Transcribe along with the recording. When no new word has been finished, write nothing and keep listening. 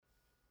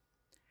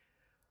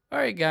All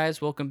right, guys,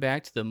 welcome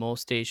back to the Mole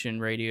Station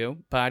Radio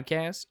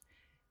podcast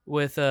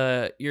with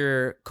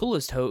your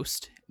coolest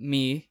host,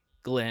 me,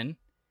 Glenn.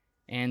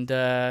 And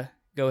go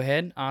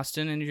ahead,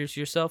 Austin, introduce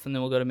yourself, and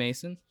then we'll go to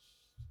Mason.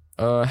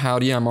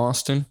 Howdy, I'm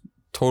Austin.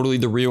 Totally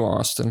the real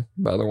Austin,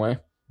 by the way.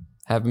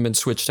 Haven't been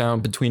switched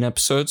out between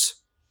episodes.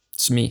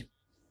 It's me,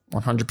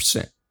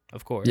 100%.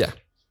 Of course. Yeah.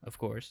 Of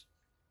course.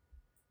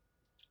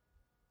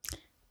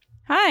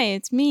 Hi,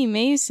 it's me,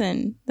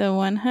 Mason, the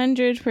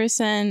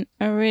 100%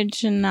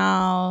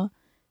 original,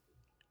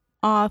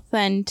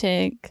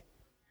 authentic,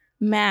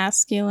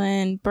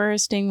 masculine,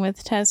 bursting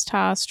with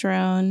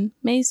testosterone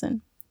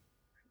Mason.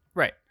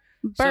 Right.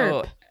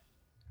 Burp.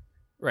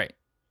 Right.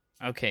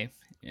 Okay.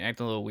 You're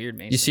acting a little weird,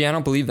 Mason. You see, I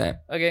don't believe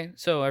that. Okay,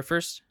 so our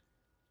first...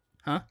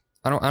 Huh?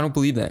 I don't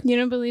believe that. You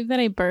don't believe that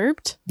I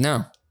burped?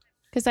 No.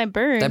 Because I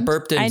burped. That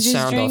burp didn't sound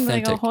I just drank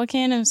authentic. like a whole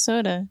can of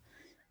soda.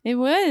 It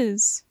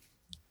was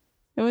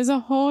a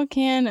whole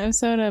can of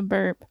soda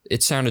burp.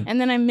 It sounded...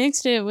 And then I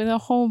mixed it with a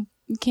whole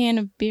can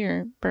of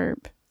beer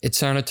burp. It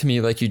sounded to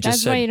me like you just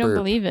That's said why you don't burp.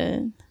 believe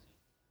it.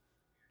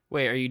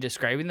 Wait, are you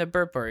describing the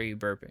burp or are you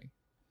burping?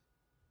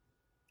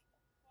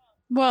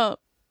 Well,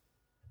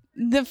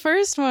 the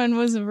first one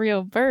was a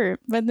real burp,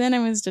 but then I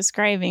was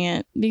describing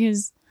it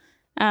because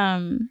it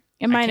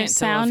might have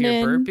sounded... I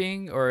can't tell if you're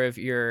burping or if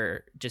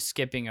you're just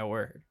skipping a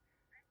word.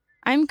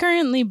 I'm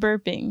currently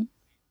burping.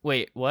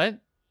 Wait,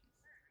 what?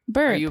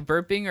 Burp. Are you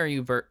burping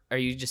or are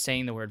you just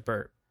saying the word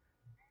burp?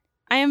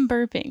 I am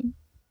burping.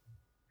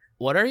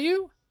 What are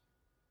you?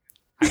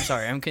 I'm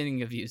sorry, I'm getting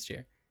confused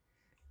here.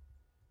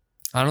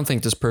 I don't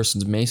think this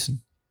person's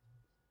Mason.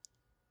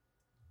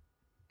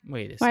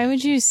 Wait a second. Why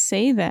would you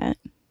say that?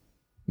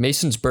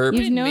 Mason's burp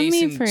You've known me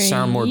Mason for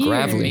sound more years.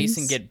 gravelly.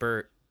 Mason get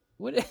burp.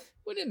 When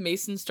did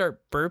Mason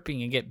start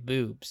burping and get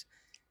boobs?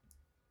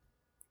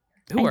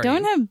 Who I are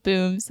don't you? have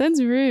boobs.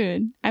 That's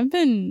rude. I've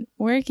been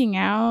working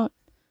out,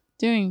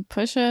 doing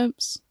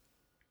push-ups.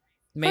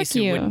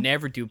 Mason you. would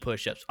never do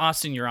push-ups.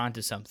 Austin, you're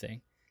onto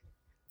something.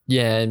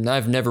 Yeah, and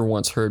I've never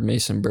once heard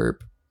Mason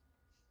burp.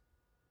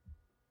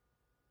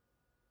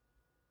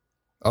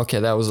 Okay,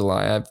 that was a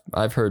lie.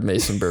 I've heard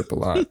Mason burp a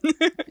lot.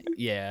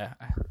 Yeah.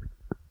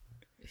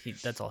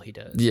 That's all he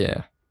does.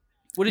 Yeah.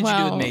 What did you do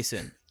Well- with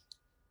Mason?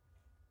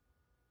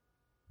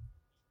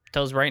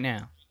 Tell us right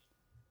now.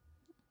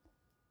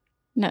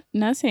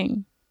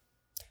 Nothing.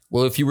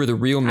 Well, if you were the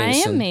real I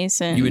Mason, am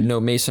Mason. you would know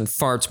Mason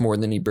farts more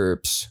than he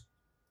burps.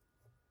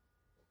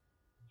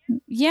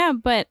 Yeah,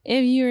 but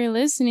if you were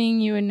listening,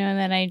 you would know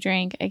that I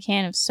drank a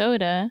can of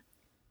soda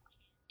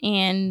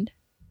and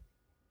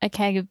a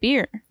keg of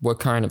beer. What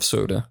kind of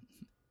soda?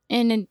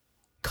 And a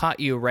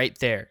Caught you right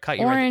there. Caught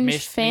you Orange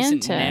right there. Mason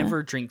Fanta.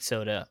 never drinks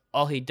soda.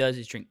 All he does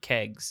is drink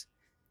kegs.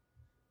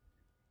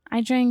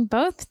 I drank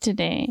both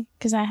today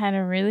because I had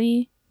a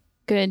really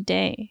good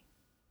day.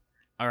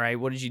 All right,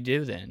 what did you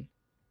do then?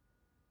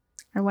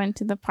 I went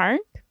to the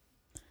park,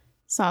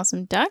 saw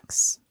some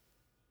ducks.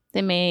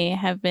 They may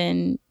have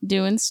been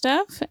doing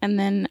stuff, and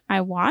then I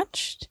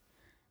watched.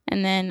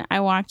 And then I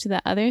walked to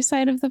the other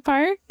side of the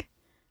park,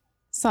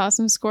 saw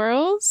some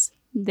squirrels.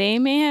 They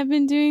may have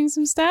been doing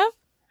some stuff.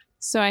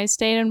 So I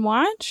stayed and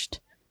watched,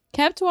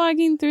 kept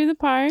walking through the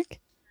park,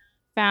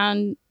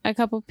 found a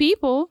couple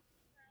people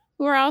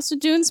who were also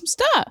doing some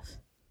stuff.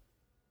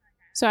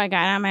 So I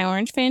got out my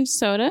orange Fanta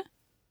soda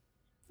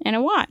and I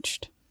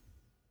watched.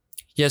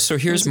 Yeah, so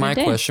here's It was a my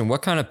good day. question.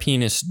 What kind of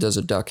penis does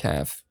a duck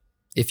have?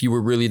 If you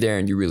were really there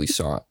and you really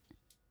saw it.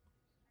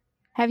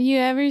 Have you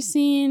ever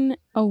seen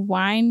a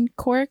wine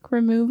cork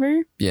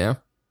remover? Yeah?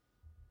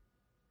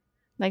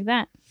 Like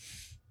that.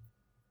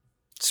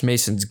 This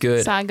Mason's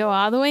good. So I go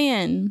all the way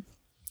in,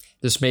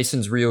 This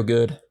Mason's real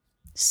good.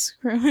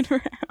 screw it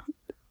around.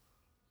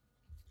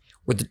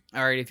 With the,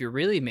 All right, if you're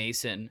really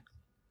Mason,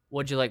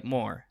 what'd you like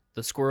more?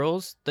 The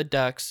squirrels, the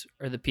ducks,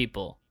 or the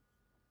people?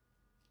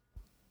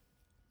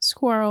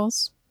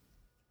 Squirrels.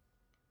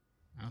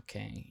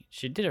 Okay,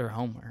 she did her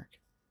homework.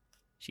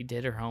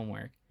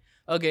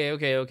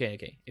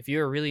 Okay. If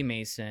you're really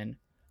Mason,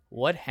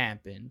 what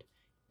happened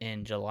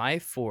in July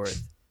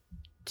 4th,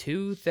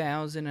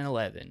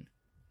 2011?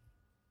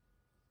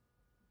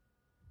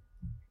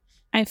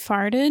 I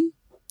farted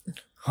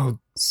oh,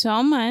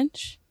 so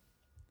much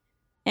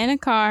in a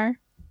car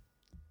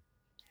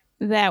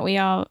that we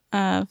all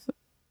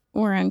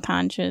were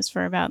unconscious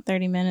for about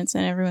 30 minutes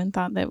and everyone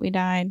thought that we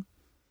died.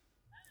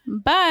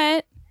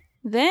 But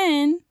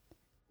then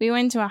we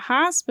went to a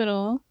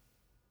hospital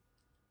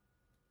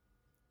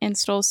and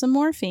stole some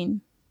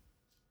morphine.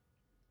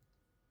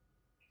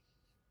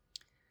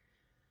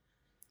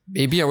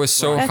 maybe I was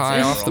so That's high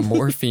it. off the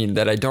morphine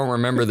that I don't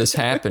remember this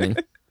happening.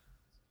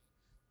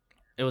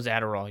 It was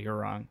Adderall. You're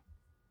wrong.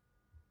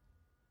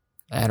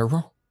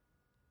 Adderall?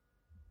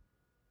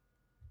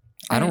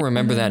 I don't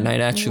remember that night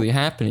actually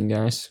happening,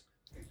 guys.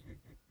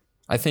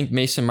 I think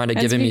Mason might have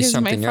That's given me because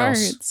of my something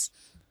else. farts.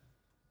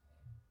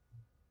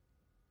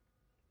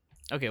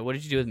 Okay, what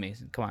did you do with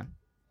Mason? Come on.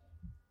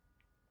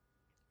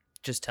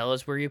 Just tell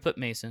us where you put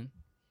Mason.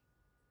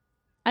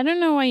 I don't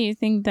know why you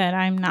think that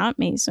I'm not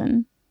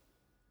Mason.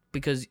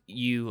 because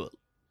you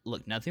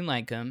look nothing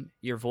like him.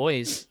 Your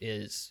voice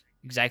is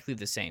exactly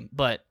the same,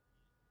 but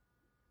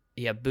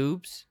you have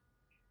boobs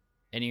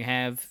and you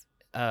have,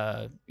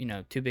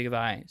 too big of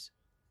eyes.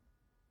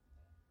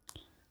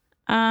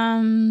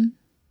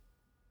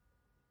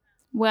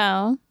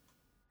 Well,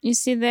 you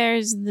see,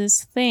 there's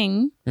this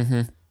thing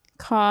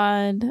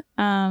called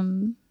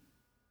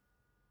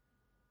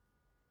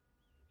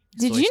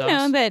Did Soy you sauce?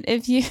 know that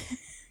if you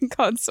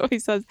called soy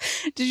sauce?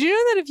 Did you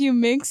know that if you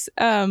mix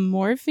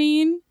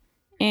morphine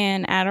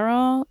and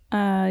Adderall,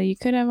 you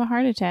could have a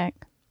heart attack?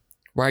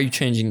 Why are you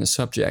changing the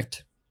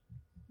subject?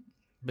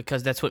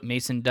 Because that's what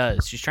Mason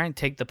does. She's trying to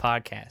take the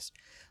podcast.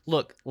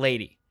 Look,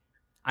 lady,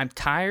 I'm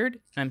tired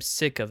and I'm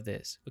sick of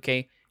this.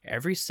 Okay,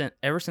 ever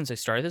since I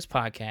started this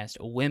podcast,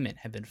 women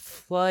have been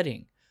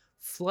flooding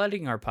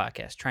our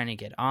podcast, trying to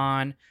get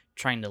on,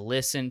 trying to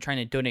listen, trying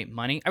to donate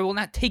money. I will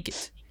not take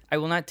it. I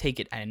will not take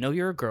it. I know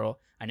you're a girl.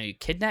 I know you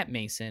kidnapped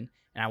Mason,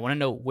 and I want to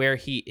know where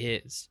he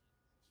is.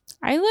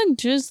 I look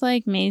just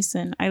like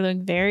Mason. I look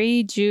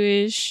very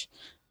Jewish.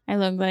 I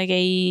look like I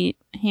eat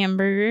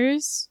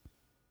hamburgers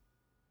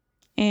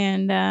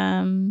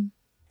and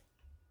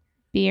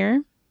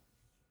beer.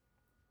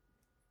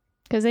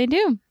 Because I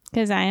do.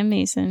 Because I am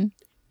Mason.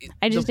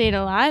 I just ate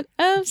a lot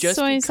of Just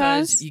soy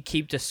because sauce. you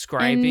keep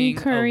describing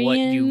of what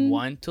you Korean-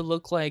 want to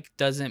look like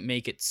doesn't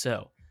make it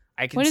so.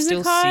 I can What is still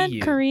it called? see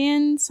you.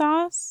 Korean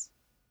sauce?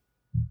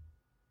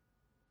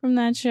 From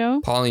that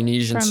show?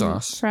 Polynesian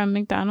sauce. From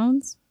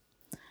McDonald's?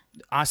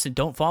 Austin,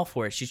 don't fall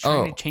for it. She's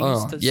trying to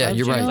change the yeah, subject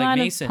you're right. A like lot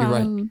of Mason. You're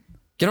right.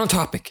 Get on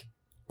topic.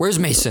 Where's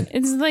Mason?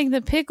 It's like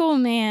the pickle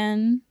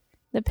man.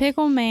 The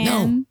pickle man.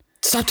 No.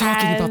 Stop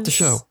talking about the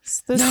show.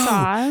 has the No.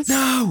 sauce.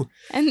 No.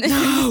 And then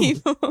No.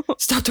 people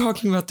Stop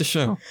talking about the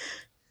show.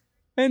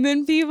 and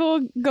then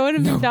people go to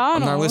No.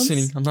 McDonald's.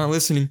 I'm not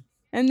listening.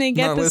 And they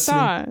get not the listening.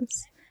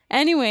 sauce.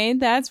 Anyway,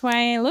 that's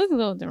why I look a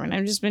little different.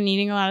 I've just been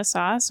eating a lot of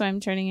sauce, so I'm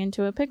turning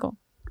into a pickle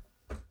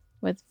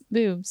with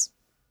boobs.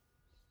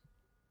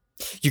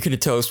 You can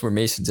tell us where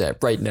Mason's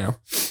at right now.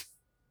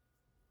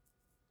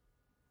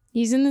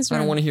 He's in this I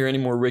room. don't want to hear any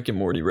more Rick and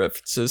Morty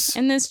references.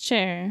 in this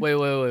chair. Wait.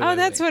 Oh,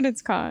 that's what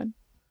it's called.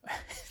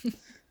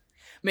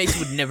 Mason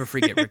would never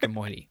forget Rick and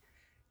Morty.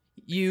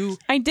 You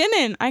I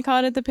didn't. I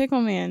called it the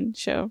Pickle Man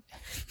show.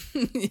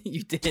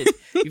 you did.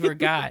 You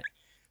forgot.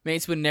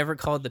 Mason would never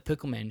call it the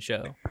Pickleman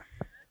Show.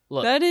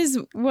 Look, That is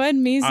what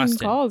Mason Austin.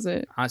 calls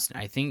it. Austin,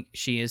 I think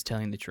she is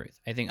telling the truth.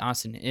 I think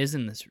Austin is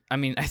in this. I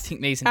mean, I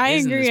think Mason I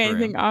is in agree. this I room.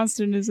 think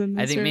Austin is in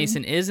this I think room.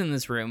 Mason is in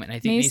this room, and I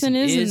think Mason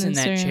Mason, is in in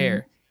this that room.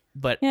 chair.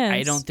 But I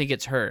Yes. don't think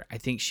it's her. I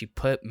think she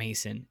put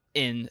Mason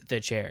in the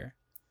chair.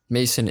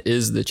 Mason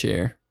is the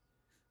chair.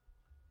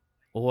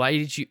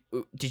 Why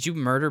did you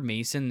murder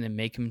Mason and then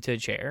make him into a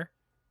chair?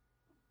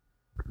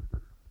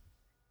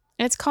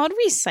 It's called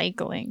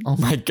recycling. Oh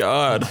my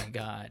god. Oh my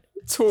god.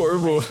 It's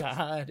horrible.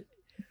 God.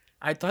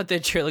 I thought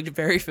that chair looked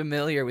very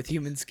familiar with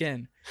human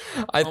skin.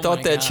 I Oh thought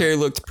my that God. chair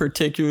looked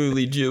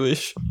particularly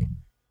Jewish.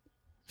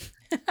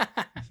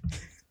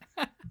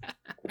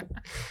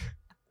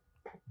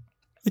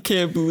 I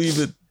can't believe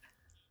it.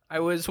 I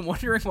was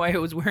wondering why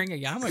it was wearing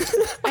a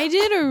yarmulke. I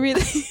did a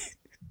really.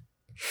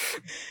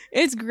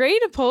 It's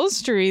great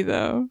upholstery,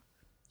 though.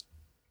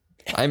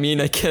 I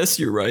mean, I guess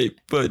you're right,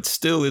 but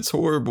still, it's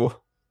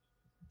horrible.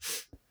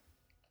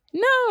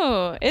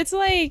 No, it's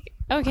like,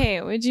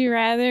 okay, would you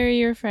rather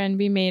your friend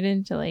be made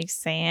into like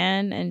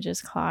sand and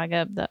just clog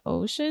up the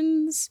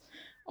oceans?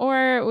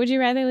 Or would you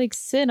rather like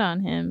sit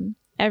on him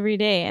every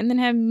day and then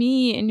have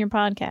me in your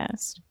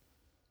podcast?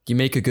 You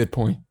make a good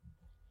point.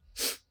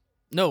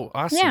 No,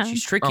 Austin, Yeah.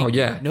 she's tricking Oh, you.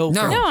 yeah. No,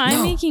 No. girl. No,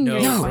 I'm making no,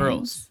 great no. points.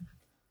 girls.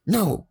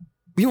 No,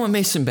 we want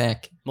Mason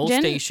back.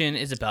 Molestation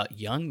is about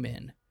young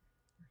men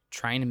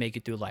trying to make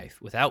it through life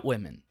without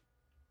women.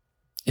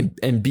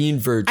 And being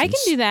virgins. I can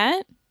do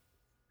that.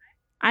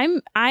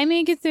 I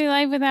make it through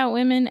life without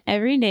women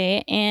every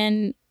day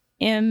and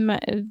am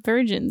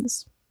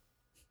virgins.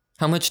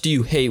 How much do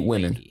you hate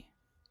women? Lady.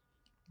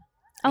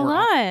 A We're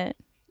lot.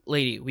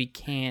 Lady, we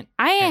can't.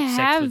 I have sex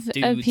have with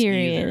a dudes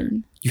period. either.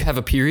 You have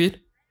a period?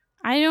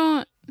 I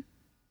don't.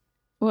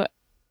 What?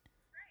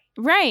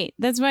 Right.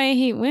 That's why I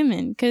hate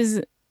women.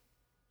 Because.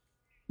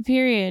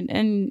 Period.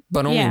 And.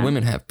 But only yeah.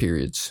 women have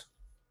periods.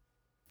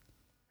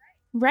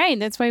 Right.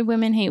 That's why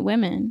women hate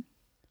women.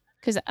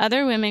 Because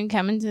other women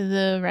come into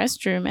the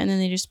restroom and then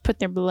they just put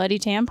their bloody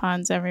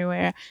tampons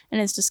everywhere. And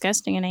it's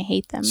disgusting and I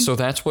hate them. So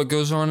that's what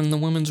goes on in the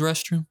women's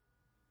restroom?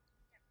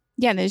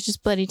 Yeah, there's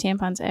just bloody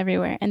tampons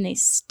everywhere and they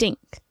stink.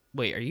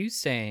 Wait, are you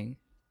saying?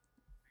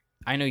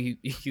 I know you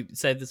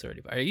said this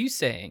already, but are you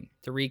saying,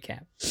 to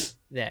recap,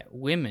 that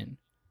women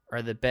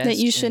are the best? That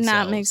you should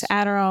not mix incels?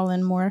 Adderall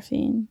and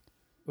morphine.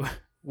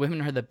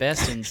 Women are the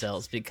best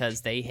incels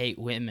because they hate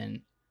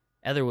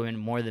other women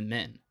more than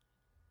men.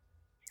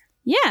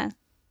 Yeah.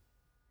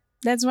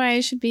 That's why I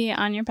should be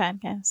on your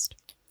podcast.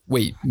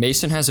 Wait,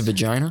 Mason has a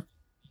vagina?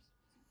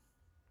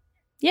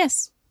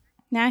 Yes.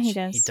 Now he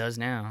does. He does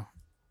now.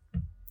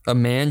 A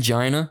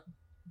mangina?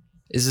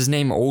 Is his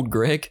name Old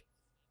Greg?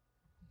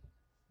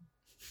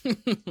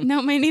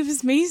 No, my name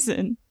is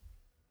Mason.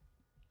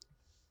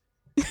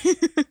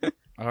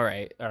 All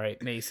right,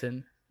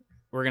 Mason.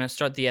 We're gonna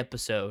start the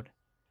episode.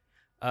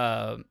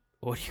 What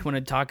do you want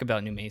to talk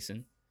about, New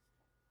Mason?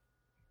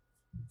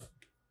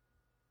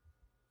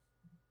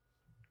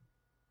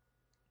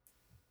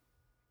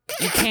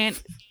 You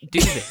can't do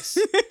this.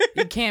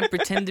 You can't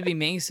pretend to be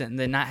Mason and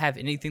then not have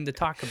anything to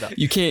talk about.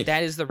 You can't.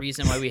 That is the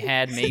reason why we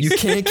had Mason. You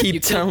can't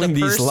keep telling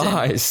these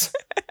lies.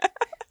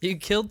 You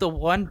killed the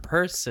one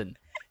person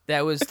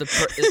that was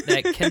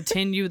that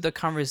continued the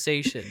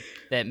conversation,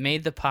 that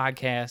made the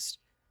podcast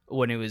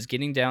when it was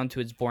getting down to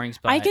its boring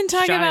spot. I can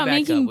talk about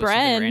making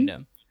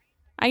bread.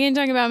 I can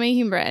talk about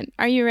making bread.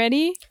 Are you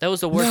ready? That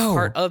was the worst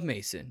part of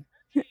Mason.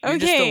 You're Okay.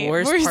 just the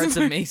worst parts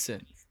of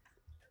Mason.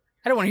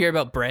 I don't want to hear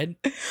about bread.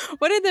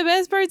 What are the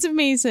best parts of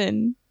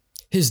Mason?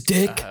 His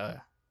dick. Okay,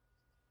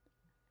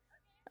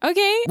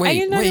 I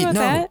can talk about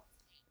that.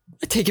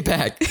 I take it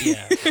back.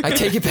 Yeah. I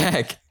take it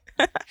back.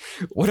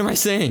 What am I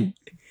saying?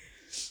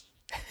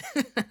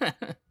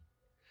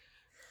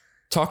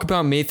 Talk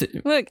about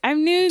Mason. Look,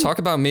 I'm new. Talk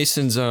about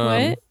Mason's.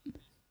 What?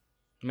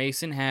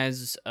 Mason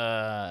has he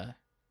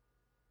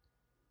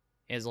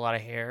has a lot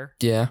of hair.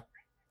 Yeah.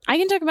 I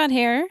can talk about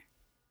hair.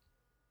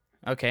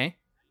 Okay.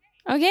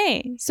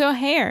 Okay, so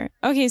hair.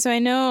 Okay, so I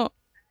know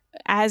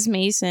as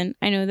Mason,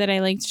 I know that I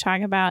like to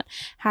talk about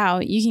how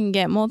you can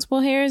get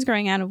multiple hairs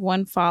growing out of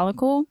one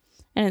follicle,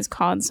 and it's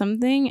called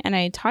something, and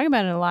I talk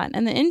about it a lot.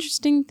 And the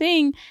interesting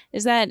thing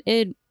is that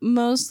it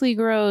mostly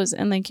grows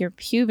in like your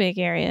pubic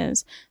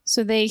areas,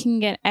 so they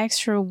can get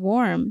extra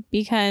warm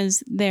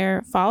because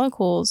their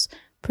follicles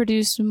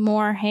produce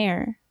more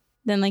hair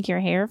than like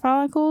your hair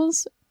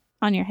follicles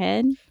on your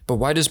head. But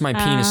why does my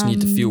penis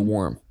need to feel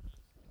warm?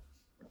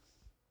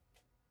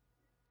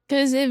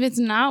 Because if it's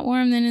not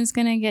warm, then it's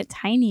going to get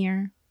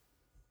tinier.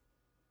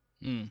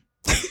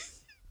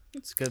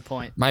 That's a good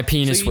point. My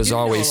penis was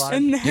always...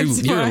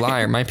 You're a why.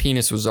 liar. My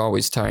penis was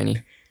always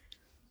tiny.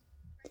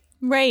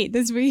 Right.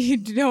 That's why you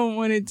don't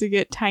want it to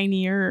get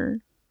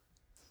tinier.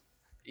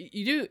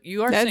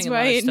 You are That's saying a why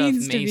lot of it stuff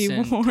needs to be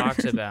Mason warm.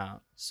 talks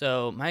about.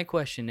 So my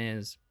question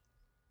is,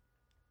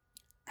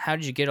 how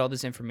did you get all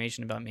this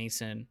information about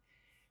Mason,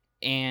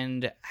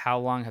 and how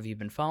long have you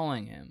been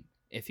following him,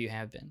 if you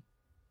have been?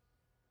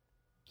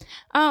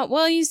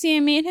 Well, you see, I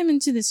made him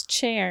into this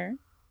chair.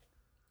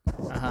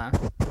 Uh-huh.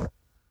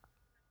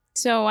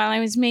 So while I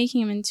was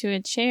making him into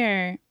a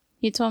chair,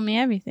 he told me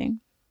everything.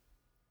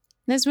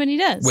 That's what he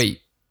does.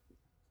 Wait.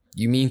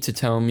 You mean to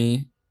tell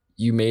me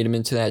you made him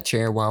into that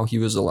chair while he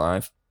was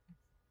alive?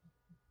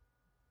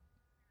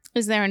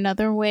 Is there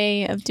another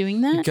way of doing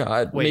that?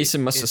 God, Wait,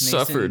 Mason must have is Mason-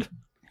 suffered.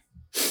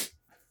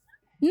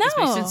 No. Is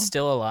Mason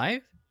still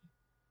alive?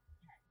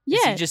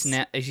 Yes.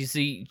 Is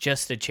he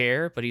just a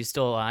chair, but he's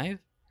still alive?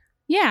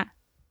 Yeah.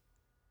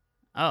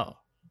 Oh.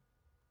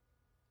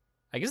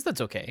 I guess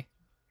that's okay.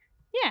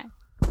 Yeah.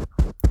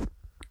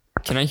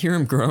 Can I hear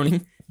him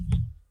groaning?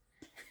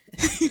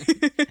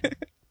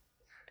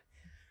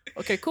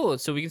 Okay, cool.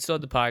 So we can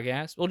start the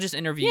podcast. We'll just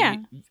interview. Yeah.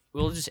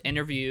 We'll just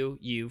interview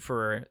you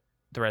for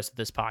the rest of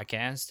this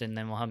podcast, and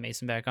then we'll have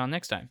Mason back on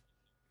next time.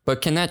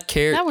 But can that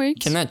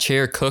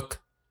chair cook?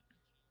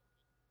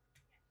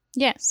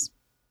 Yes.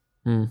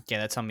 Yeah,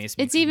 that's how Mason.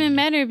 It's even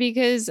better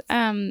because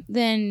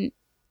then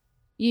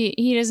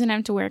he doesn't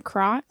have to wear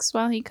Crocs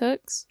while he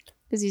cooks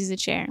because he's a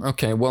chair.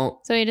 Okay,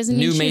 well, So he doesn't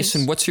need New shoes.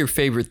 Mason, what's your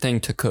favorite thing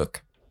to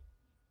cook?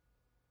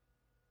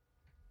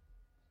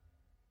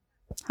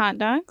 Hot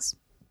dogs.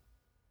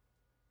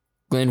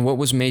 Glenn, what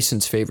was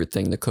Mason's favorite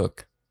thing to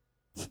cook?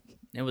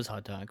 It was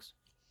hot dogs.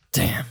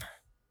 Damn.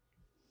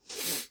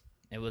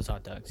 It was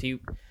hot dogs.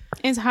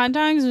 It's hot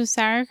dogs with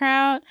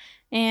sauerkraut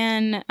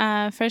and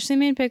freshly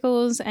made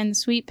pickles and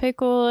sweet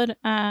pickled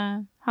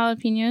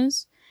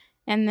jalapenos.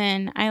 And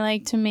then I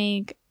like to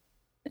make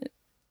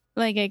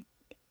like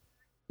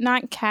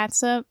not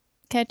ketchup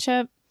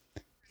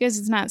because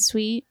it's not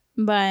sweet,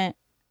 but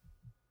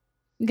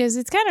because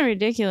it's kind of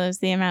ridiculous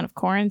the amount of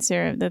corn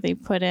syrup that they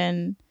put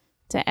in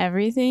to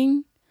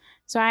everything.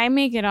 So I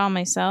make it all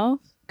myself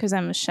because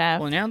I'm a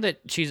chef. Well, now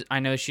that I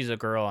know she's a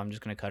girl, I'm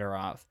just gonna cut her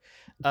off.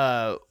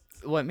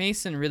 What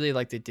Mason really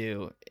liked to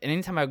do, and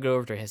anytime I would go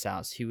over to his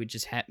house, he would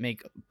just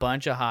make a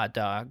bunch of hot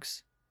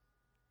dogs.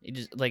 He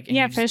just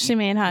freshly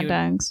made hot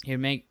dogs. He'd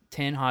make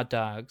 10 hot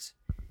dogs,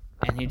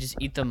 and he'd just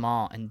eat them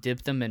all and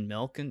dip them in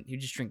milk, and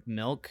he'd just drink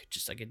milk,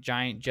 just like a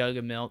giant jug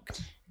of milk.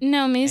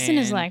 No, Mason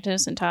is And-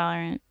 lactose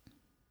intolerant.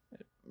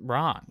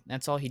 Wrong.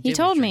 That's all he did. He was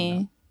told drink me.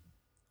 milk.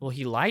 Well,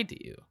 he lied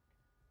to you.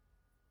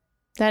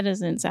 That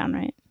doesn't sound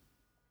right.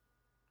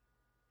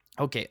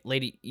 Okay,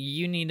 lady,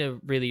 you need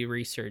to really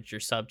research your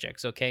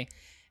subjects, okay?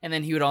 And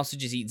then he would also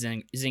just eat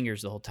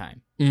zingers the whole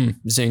time.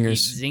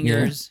 Zingers. Eat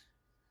zingers,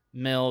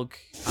 milk,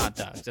 hot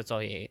dogs. That's all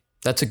he ate.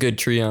 That's a good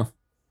trio.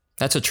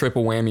 That's a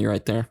triple whammy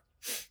right there.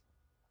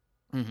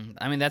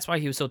 I mean, that's why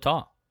he was so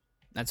tall.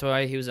 That's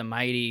why he was a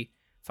mighty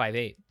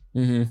 5'8".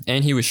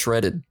 And he was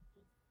shredded.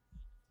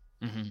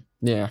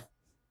 Yeah.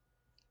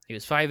 He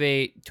was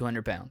 5'8",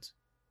 200 pounds.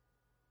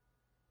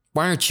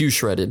 Why aren't you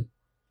shredded?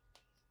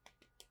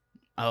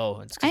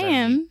 Oh, it's because I I don't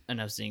am. eat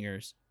enough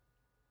zingers.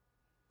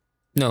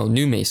 No,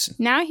 new Mason.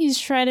 Now he's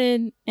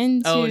shredded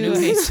into... Oh, new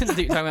Mason.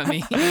 You're talking about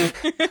me?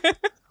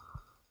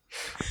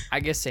 I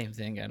guess same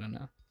thing. I don't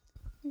know.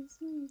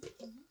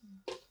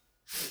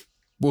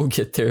 We'll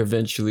get there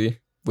eventually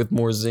with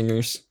more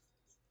zingers.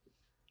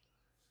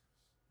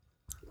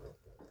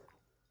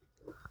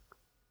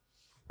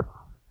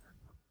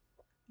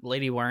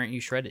 Lady, why aren't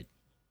you shredded?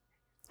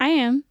 I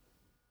am.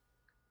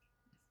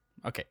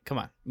 Okay, come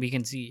on. We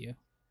can see you.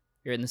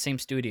 You're in the same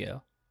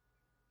studio.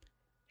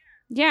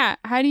 Yeah,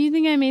 how do you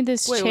think I made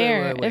this Wait,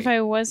 chair wait. if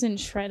I wasn't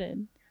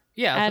shredded?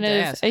 Yeah, I was Out about to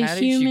of ask. a How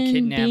did human you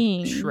kidnap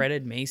being.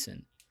 shredded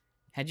Mason?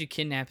 How'd you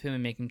kidnap him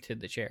and make him to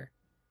the chair?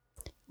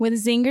 With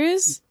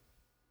zingers?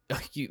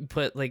 You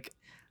put like,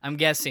 I'm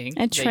guessing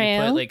A that you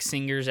trail? put like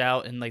singers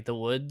out in like the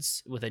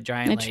woods with a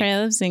giant A like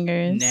trail of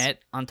zingers. net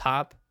on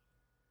top.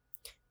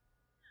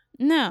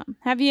 No.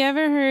 Have you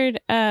ever heard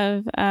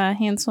of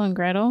Hansel and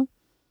Gretel?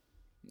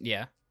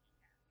 Yeah.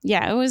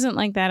 Yeah, it wasn't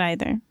like that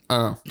either.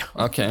 Oh,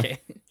 okay.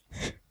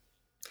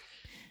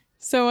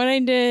 So what I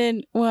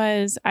did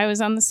was I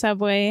was on the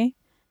subway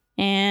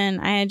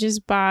and I had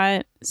just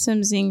bought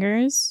some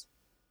zingers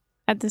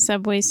at the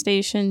subway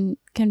station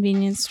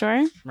convenience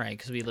store. Right,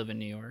 because we live in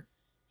New York.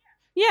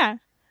 Yeah.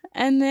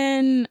 And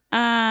then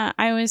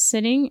I was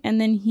sitting and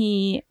then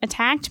he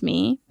attacked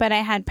me, but I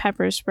had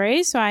pepper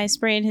spray, so I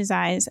sprayed his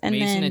eyes. And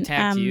Mason then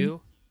attacked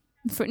you?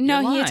 No,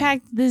 You're he lying.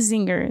 attacked the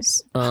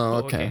zingers. Oh,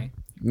 okay.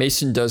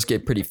 Mason does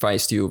get pretty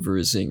feisty over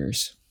his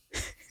zingers.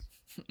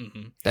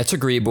 Mm-hmm. That's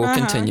agreeable. Uh-huh.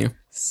 Continue.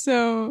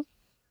 So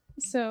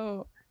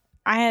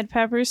I had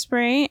pepper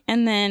spray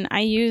and then I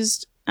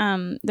used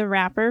the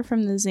wrapper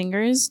from the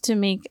zingers to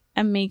make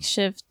a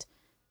makeshift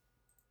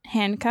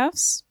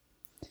handcuffs.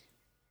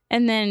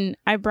 And then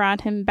I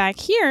brought him back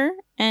here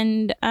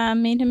and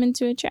made him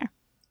into a chair.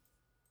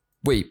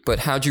 Wait, but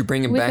how'd you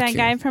bring him With back that here?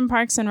 guy from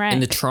Parks and Rec. In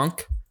the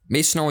trunk?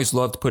 Mason always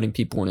loved putting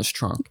people in his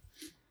trunk.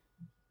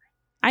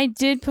 I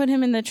did put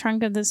him in the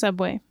trunk of the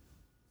subway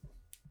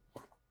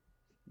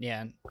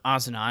Yeah,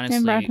 Austin,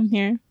 and brought honestly, him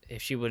here.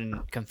 if she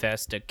wouldn't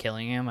confess to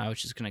killing him, I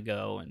was just going to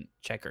go and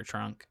check her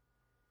trunk.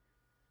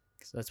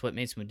 So that's what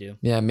Mason would do.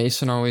 Yeah,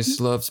 Mason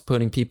always loves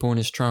putting people in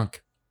his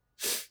trunk.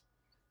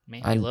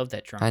 Man, I love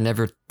that trunk. I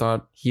never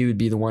thought he would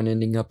be the one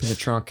ending up in the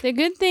trunk. The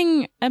good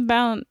thing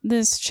about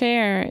this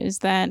chair is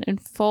that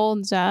it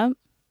folds up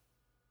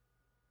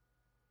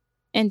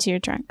into your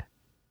trunk.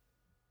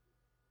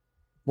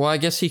 Well, I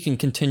guess he can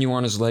continue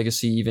on his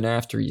legacy even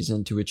after he's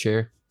into a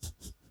chair.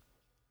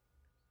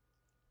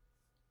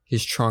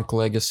 His trunk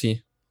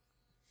legacy.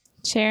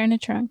 Chair in a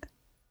trunk.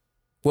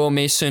 Well,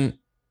 Mason,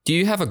 do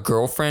you have a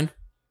girlfriend?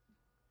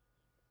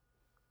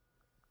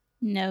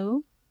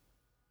 No.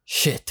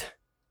 Shit.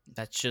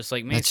 That's just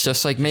like Mason. That's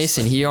just like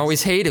Mason. He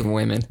always hated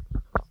women.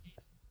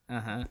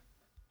 Uh-huh.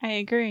 I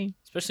agree.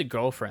 Especially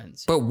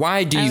girlfriends. But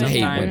why do you hate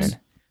Sometimes- women?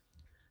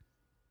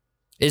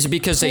 Is it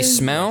because they Because-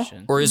 smell,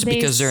 or is it They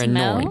because they're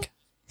smell? annoying?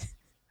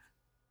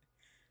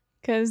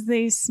 Because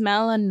they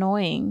smell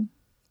annoying.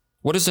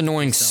 What does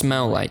annoying So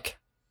smell annoying. like?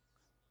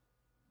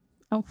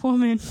 A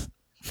woman.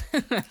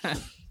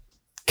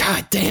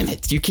 God damn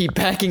it. You keep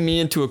backing me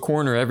into a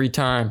corner every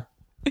time.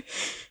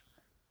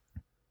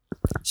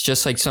 It's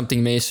just like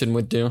something Mason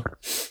would do.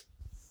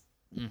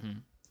 Mm-hmm.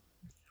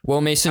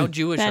 Well, Mason, How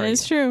Jewish That are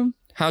is you? true.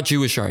 how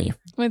Jewish are you?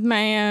 With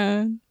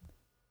my,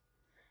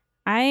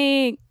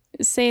 I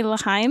say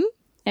L'chaim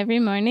every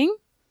morning.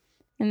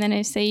 And then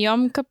I say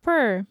Yom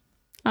Kippur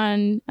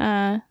on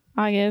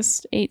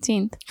August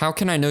 18th. How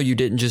can I know you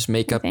didn't just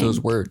make up those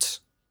think.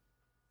 words?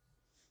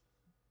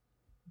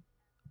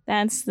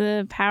 That's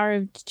the power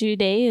of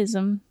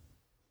Judaism.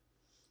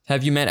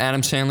 Have you met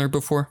Adam Sandler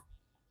before?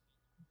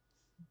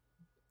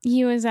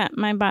 He was at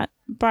my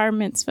bar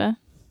mitzvah.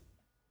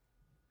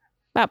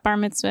 Bar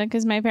mitzvah,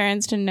 because my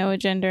parents didn't know what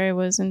gender I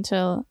was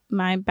until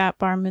my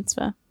bar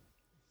mitzvah.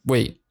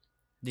 Wait,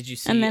 Did you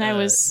see? And then I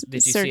was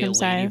Did you see a lady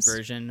circumcised.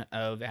 version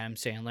of Adam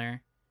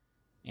Sandler?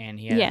 And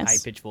he had Yes. a high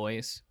pitched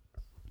voice.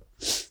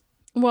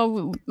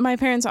 Well, my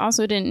parents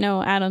also didn't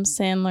know Adam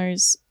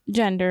Sandler's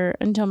gender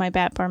until my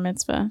bar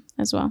mitzvah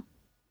as well.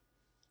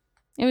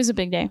 It was a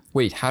big day.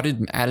 wait, how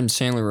did Adam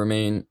Sandler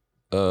remain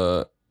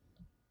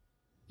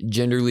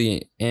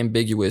genderly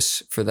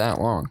ambiguous for that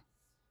long?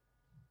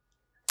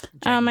 Jack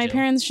and My Jill.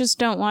 parents just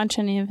don't watch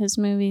any of his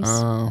movies,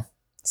 Oh.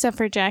 except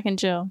for Jack and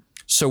Jill.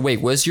 So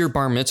wait, was your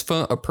bar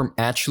mitzvah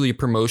actually a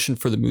promotion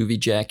for the movie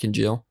Jack and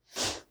Jill?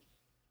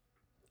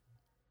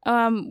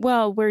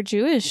 Well, we're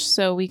Jewish,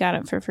 so we got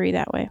it for free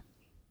that way.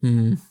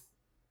 Hmm.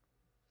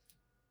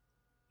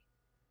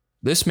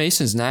 This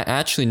Mason's not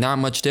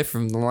much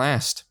different from the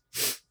last.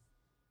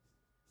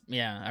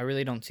 Yeah, I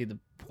really don't see the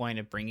point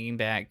of bringing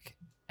back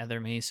Heather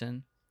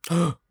Mason.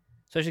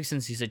 Especially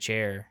since he's a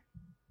chair.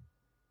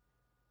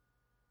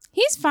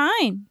 He's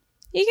fine.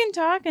 He can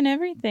talk and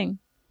everything.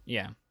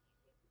 Yeah.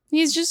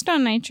 He's just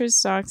on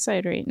nitrous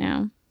oxide right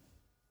now.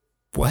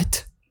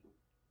 What?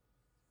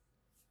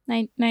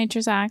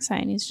 Nitrous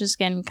oxide. He's just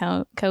getting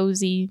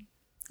cozy,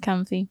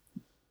 comfy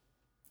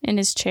in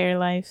his chair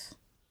life.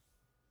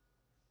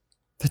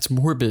 That's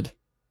morbid.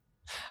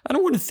 I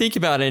don't want to think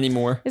about it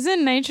anymore.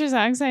 Isn't nitrous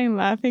oxide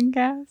laughing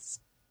gas?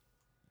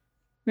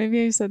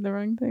 Maybe I said the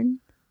wrong thing.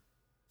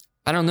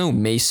 I don't know,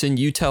 Mason.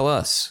 You tell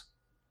us.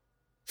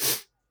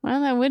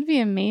 Well, that would be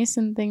a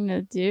Mason thing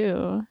to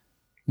do.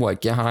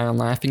 What, get high on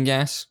laughing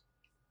gas?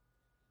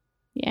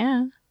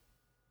 Yeah.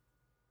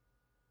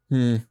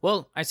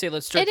 Well, I say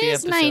let's start It the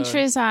is episode.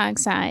 nitrous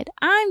oxide.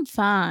 I'm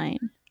fine.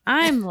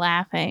 I'm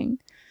laughing.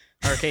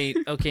 Okay,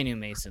 New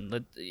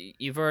Mason.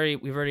 We've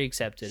already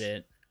accepted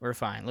it. We're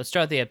fine. Let's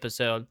start the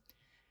episode.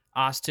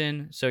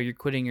 Austin, so you're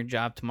quitting your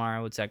job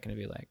tomorrow. What's that going to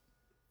be like?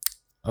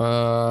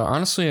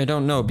 Honestly, I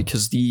don't know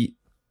because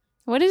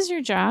What is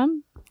your job?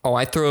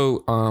 I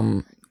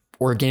throw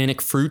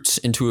organic fruits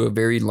into a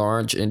very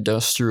large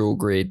industrial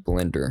grade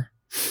blender.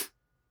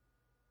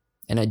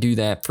 And I do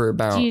that for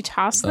about... Do you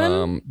toss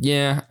them?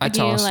 Yeah, I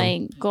toss them.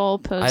 Do you,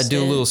 goalpost I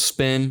do a little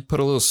spin, put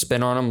a little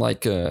spin on them,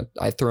 like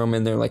I throw them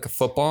in there like a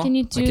football. Can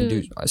you I can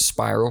do a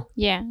spiral.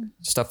 Yeah.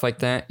 Stuff like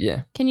that,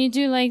 yeah. Can you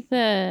do like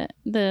the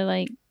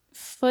like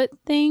foot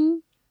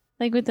thing?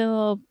 Like with the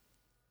little...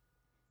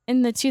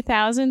 In the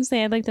 2000s, they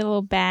had like the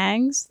little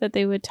bags that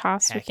they would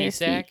toss with their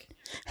sack? feet.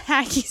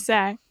 Hacky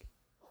sack.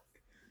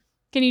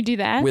 Can you do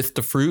that? With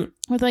the fruit?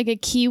 With like a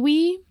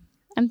kiwi?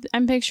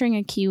 I'm picturing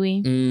a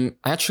kiwi.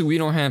 Actually, we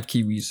don't have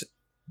kiwis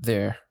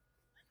there.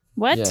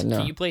 What? Yeah, no.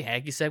 Can you play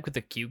hacky sack with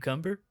a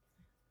cucumber?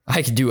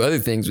 I could do other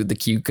things with the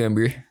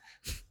cucumber.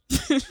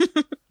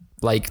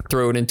 Like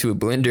throw it into a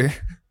blender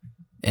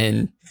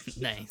and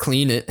Nice.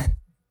 clean it.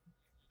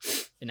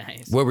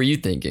 Nice. What were you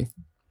thinking?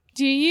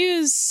 Do you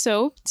use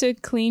soap to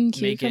clean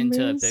cucumbers? Make it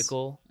into a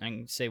pickle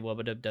and say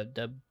wubba dub dub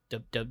dub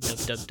dub dub dub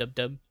dub dub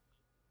dub.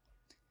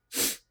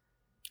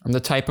 I'm the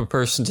type of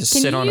person to Can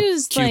sit you on a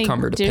use,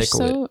 cucumber like, to dish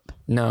pickle soap? it.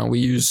 No, we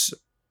use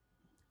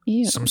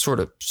Ew. some sort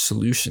of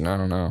solution. I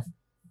don't know.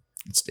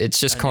 It's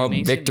just New called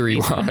Mason- Victory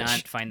Mason would Wash.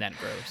 not find that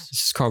gross.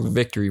 It's just called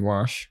Victory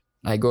Wash.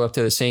 I go up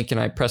to the sink and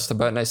I press the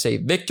button. I say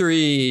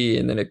Victory,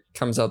 and then it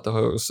comes out the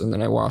hose, and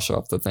then I wash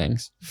off the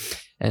things.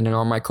 And then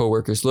all my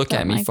coworkers look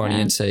at me like funny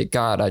that. and say,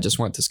 "God, I just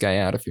want this guy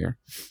out of here."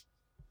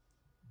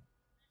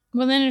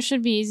 Well, then it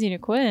should be easy to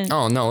quit.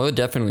 Oh no, it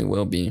definitely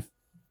will be,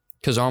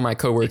 because all my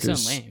It's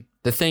coworkers. so lame.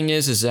 The thing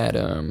is that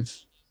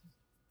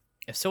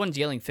If someone's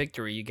yelling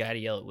victory, you gotta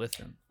yell it with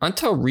them.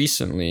 until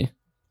recently,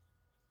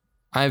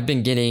 I've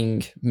been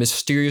getting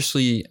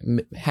mysteriously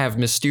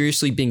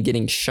been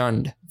getting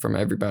shunned from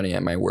everybody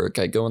at my work.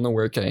 I go into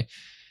work,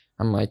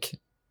 I'm like,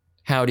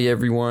 "Howdy,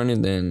 everyone,"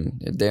 and then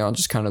they all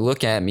just kind of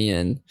look at me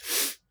and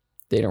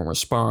they don't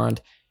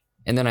respond.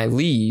 And then I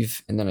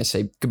leave, and then I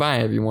say goodbye,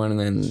 everyone, and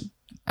then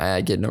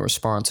I get no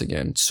response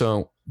again.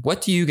 So,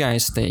 what do you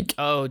guys think?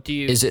 Oh,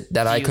 Is it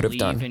that I could have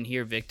done? leave and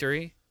hear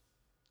victory?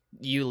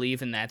 You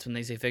leave and that's when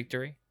they say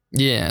victory?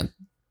 Yeah,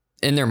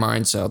 in their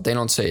minds, though, they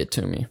don't say it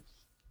to me.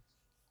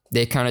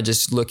 They kind of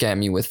just look at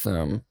me with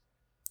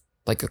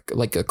like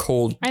a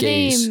cold Are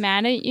gaze. they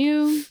mad at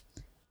you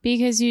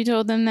because you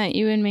told them that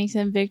you would make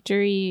them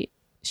victory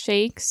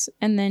shakes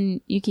and then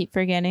you keep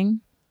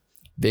forgetting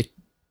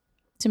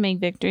to make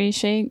victory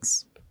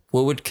shakes?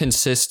 What would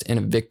consist in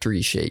a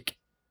victory shake?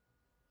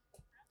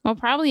 Well,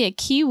 probably a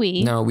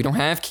kiwi. No, we don't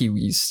have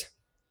kiwis.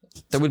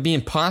 That would be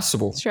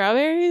impossible.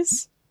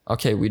 Strawberries?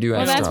 Okay, we do have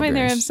Well, that's why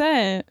they're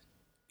strawberries. upset.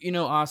 You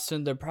know,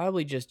 Austin, they're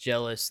probably just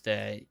jealous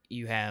that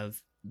you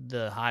have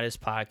the hottest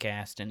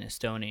podcast in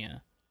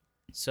Estonia.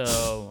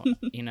 So,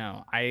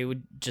 I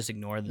would just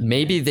ignore them.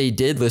 Maybe they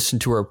did listen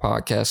to our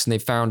podcast and they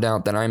found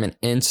out that I'm an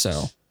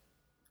incel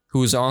who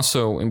was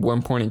also, at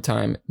one point in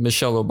time,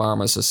 Michelle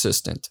Obama's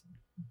assistant.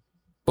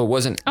 But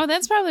wasn't Oh,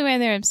 that's probably why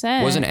they're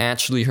upset.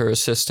 actually her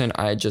assistant.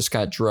 I just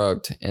got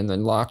drugged and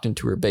then locked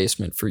into her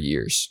basement for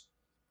years.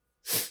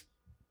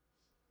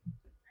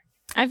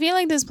 I feel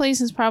like this place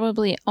is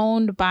probably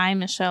owned by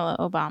Michelle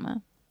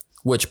Obama.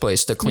 Which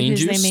place? The clean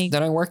Because they juice make-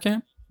 that I work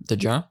at? The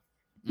job?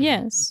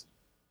 Yes.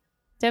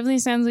 Definitely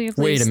sounds like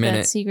a Wait place a minute.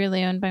 that's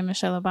secretly owned by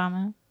Michelle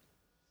Obama.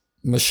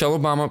 Michelle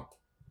Obama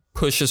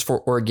pushes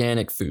for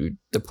organic food.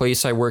 The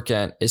place I work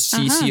at is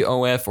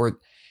CCOF or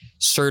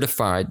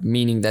certified,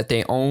 meaning that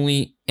they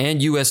only,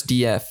 and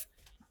USDF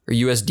or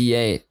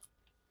USDA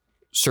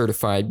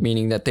certified,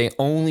 meaning that they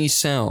only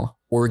sell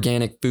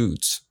organic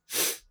foods.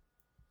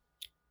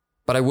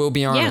 But I will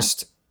be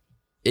honest,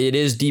 it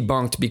is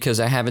debunked because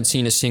I haven't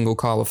seen a single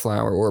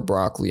cauliflower or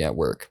broccoli at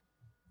work.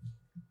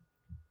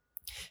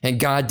 And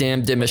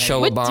goddamn, did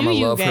Michelle What do Obama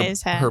you love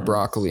guys her have?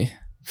 broccoli?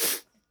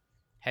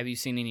 Have you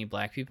seen any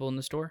black people in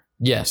the store?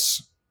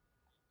 Yes.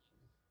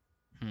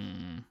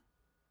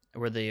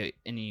 Were they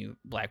any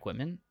black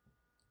women?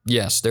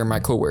 Yes, they're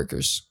my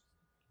coworkers.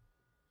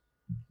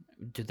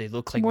 Did they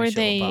look like Were Michelle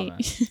they?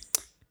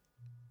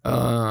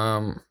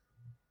 Obama?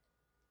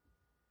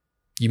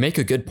 You make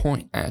a good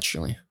point,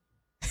 actually.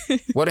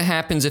 What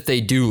happens if they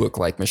do look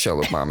like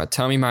Michelle Obama?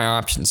 Tell me my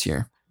options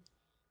here.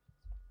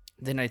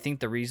 Then I think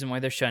the reason why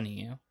they're shunning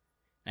you,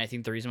 and I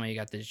think the reason why you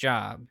got this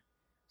job,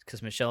 is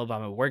because Michelle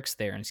Obama works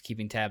there and is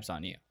keeping tabs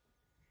on you.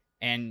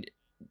 And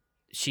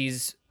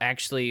she's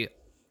actually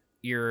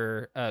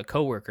your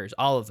coworkers,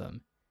 all of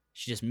them.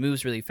 She just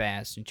moves really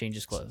fast and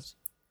changes clothes.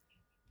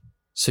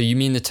 So you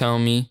mean to tell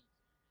me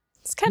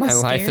It's kind of my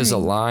life is a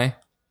lie?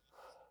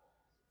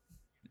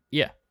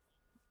 Yeah.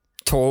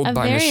 Told A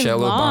by very Michelle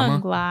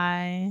long Obama?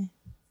 lie.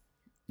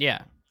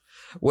 Yeah.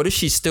 What does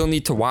she still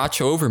need to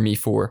watch over me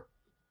for?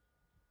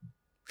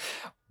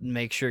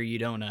 Make sure you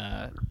don't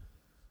I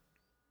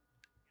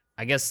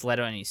guess let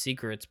out any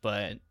secrets,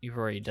 but you've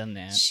already done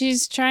that.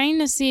 She's trying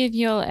to see if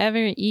you'll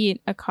ever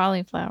eat a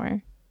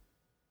cauliflower.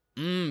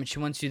 She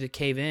wants you to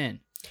cave in.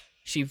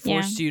 She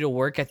forced you to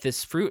work at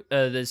this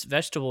this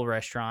vegetable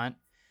restaurant.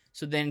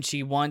 So then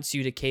she wants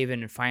you to cave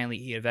in and finally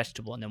eat a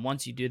vegetable. And then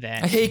once you do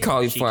that, I hate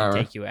cauliflower. She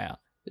can take you out.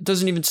 It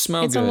doesn't even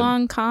smell It's good. a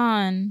long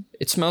con.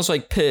 It smells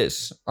like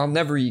piss. I'll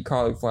never eat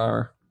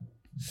cauliflower.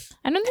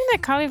 I don't think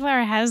that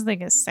cauliflower has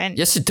like a scent.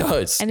 Yes, it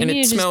does. I think And you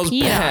it just smells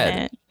peed on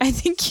bad. it. I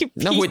think you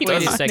peed No, it Wait a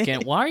doesn't.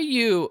 second. It. Why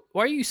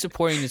are you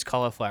supporting this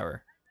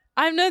cauliflower?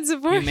 I'm not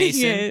supporting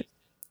Mason? it.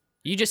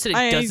 You just said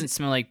it doesn't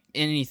smell like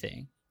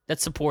anything.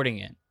 That's supporting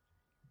it.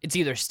 It's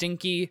either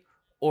stinky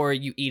or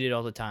you eat it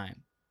all the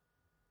time.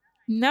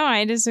 No,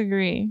 I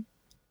disagree.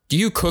 Do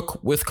you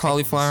cook with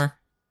cauliflower?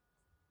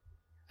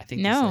 I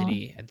think No.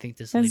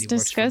 this lady works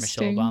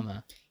disgusting. for Michelle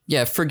Obama.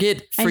 Yeah,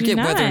 forget I do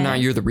whether or not. not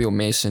you're the real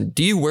Mason.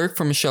 Do you work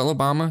for Michelle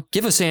Obama?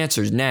 Give us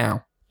answers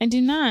now. I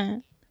do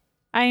not.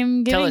 I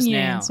am Tell giving us you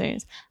now.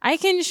 answers. I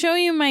can show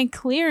you my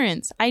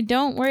clearance. I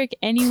don't work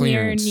anywhere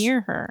Clearance.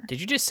 near her.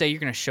 Did you just say you're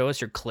going to show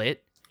us your clit?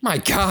 My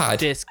God.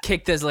 Just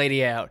kick this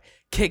lady out.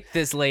 Kick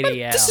this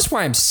lady out. This is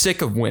why I'm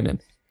sick of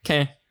women.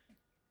 Okay?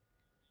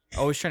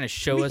 Always trying to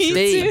show us Me her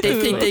They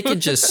too. think they can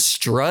just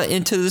strut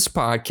into this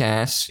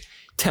podcast,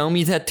 tell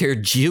me that they're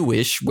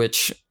Jewish,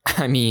 which,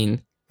 I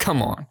mean,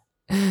 come on.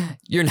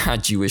 You're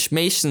not Jewish.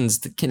 Masons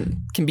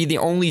can be the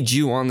only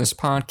Jew on this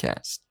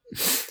podcast.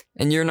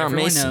 And you're not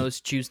Everyone Mason.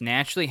 knows Jews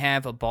naturally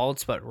have a bald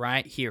spot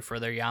right here for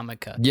their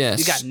yarmulke. Yes.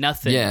 You got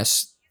nothing.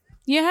 Yes.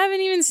 You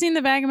haven't even seen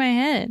the back of my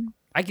head.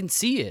 I can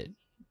see it.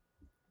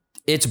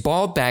 It's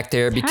bald back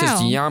there because How?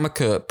 the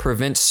yarmulke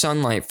prevents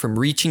sunlight from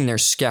reaching their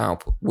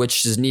scalp,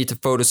 which is need to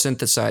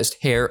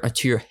photosynthesize hair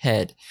onto your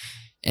head.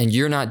 And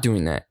you're not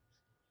doing that.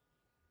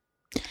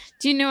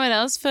 Do you know what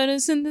else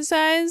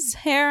photosynthesize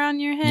hair on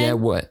your head? Yeah,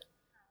 what?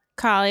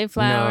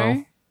 Cauliflower.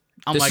 No.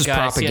 Oh This my is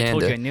God. See, propaganda. I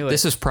told you I knew it.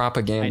 This is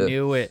propaganda. I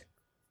knew it.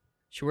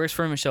 She works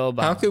for Michelle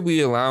Obama. How could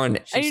we allow an I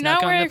do She's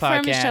not on the work for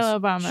podcast. Michelle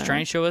Obama. She's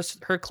trying to show us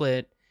her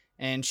clit,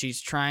 and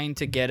she's trying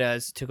to get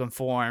us to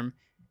conform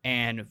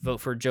and vote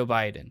for Joe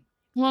Biden.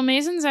 Well,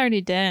 Mason's already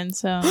dead,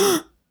 so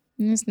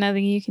there's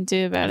nothing you can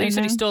do I about think it. he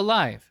said now. he's still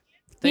alive.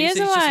 I think He is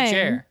said he's just alive. a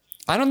chair.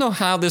 I don't know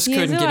how this He is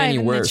couldn't get alive any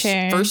in the worse.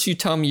 chair. First, you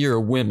tell me you're a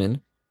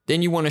woman.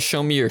 Then you want to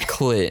show me your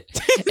clit.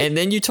 And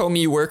then you told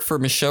me you work for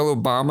Michelle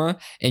Obama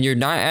and you're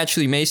not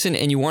actually Mason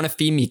and you want to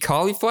feed me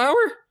cauliflower?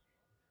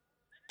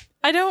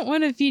 I don't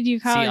want to feed you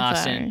See,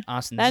 cauliflower.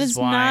 Austin, That this is is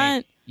why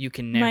not you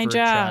can my never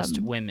job.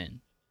 trust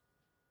women.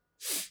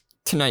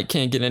 Tonight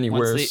can't get any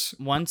worse.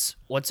 Once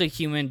a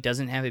human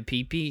doesn't have a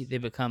pee-pee, they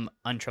become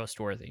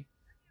untrustworthy.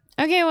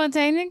 Okay, well,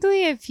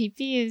 technically, a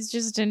PP is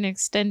just an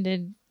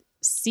extended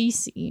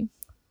CC.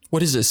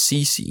 What is a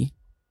CC?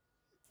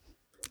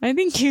 I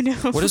think you know.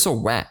 What is a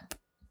WAP?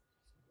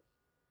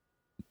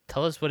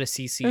 Tell us what a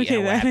CC Okay,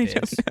 and a that WAP I is.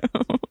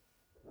 don't know.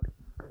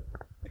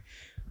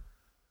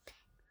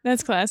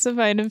 That's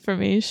classified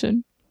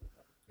information.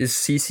 Is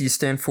CC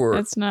stand for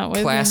That's not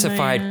within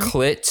classified my,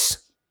 clits?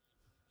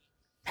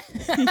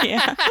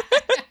 Yeah,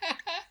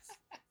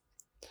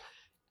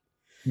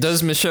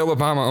 Does Michelle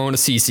Obama own a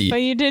CC?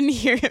 but you didn't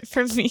hear it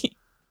from me.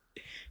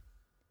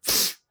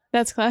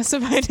 That's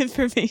classified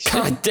information.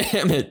 God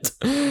damn it.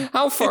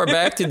 How far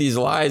back do these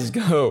lies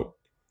go?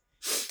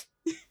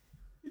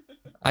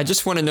 I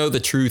just want to know the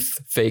truth,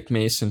 fake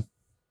Mason.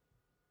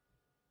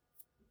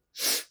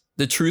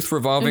 The truth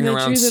revolving And the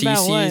around truth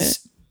about what?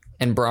 CC's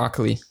and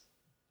broccoli.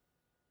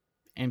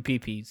 And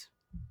pee-pees.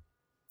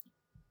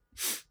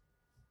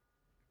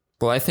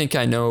 Well, I think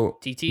I know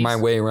TTs? my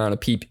way around a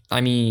pee.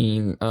 I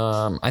mean,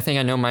 I think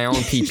I know my own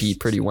pee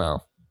pretty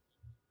well.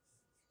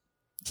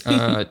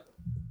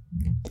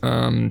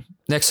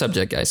 Next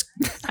subject, guys.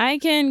 I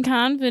can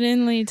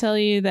confidently tell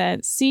you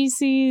that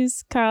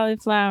CC's,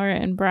 cauliflower,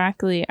 and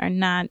broccoli are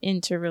not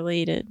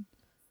interrelated.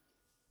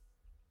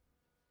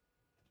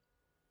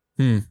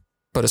 But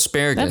That's all.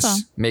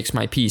 asparagus makes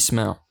my pee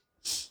smell.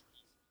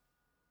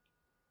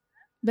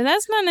 But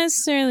that's not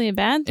necessarily a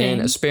bad thing.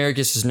 And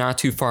asparagus is not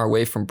too far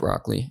away from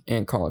broccoli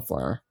and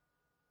cauliflower.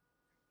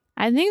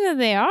 I think that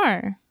they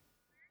are.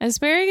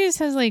 Asparagus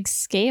has like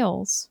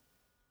scales.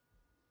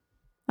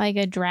 Like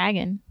a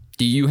dragon.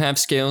 Do you have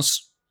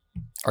scales?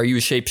 Are you a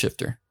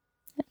shapeshifter?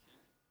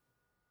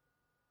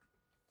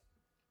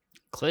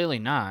 Clearly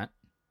not.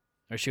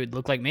 Or she would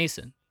look like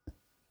Mason.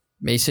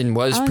 Mason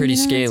was Oh, pretty you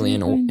know, that's a scaly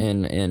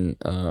good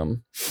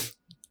and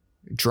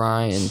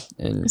dry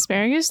and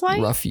Asparagus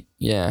like? rough.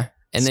 Yeah.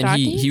 And then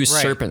Stocky? he was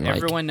Right. serpent-like.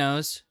 Everyone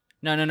knows.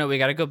 No. We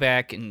got to go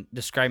back and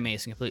describe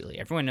Mason completely.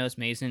 Everyone knows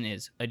Mason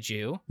is a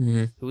Jew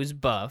Mhm. who is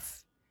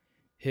buff,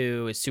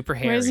 who is super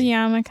hairy. Where's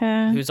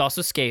Yamaka? Who's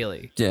also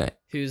scaly. Yeah.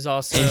 Who's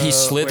also And he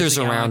slithers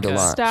where's around a Yamaka?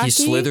 lot. Stocky? He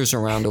slithers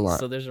around a lot.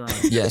 Slithers around.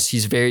 Yes,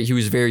 he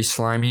was very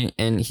slimy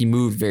and he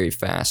moved very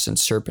fast and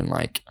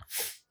serpent-like.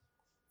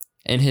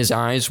 And his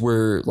eyes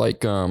were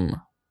like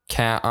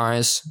cat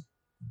eyes.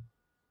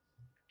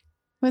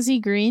 Was he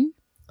green?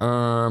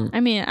 Um I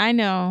mean, I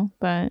know,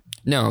 but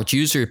no,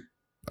 Jews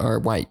are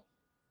white.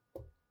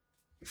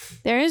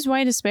 there is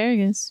white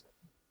asparagus.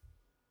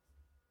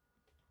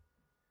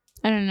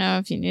 I don't know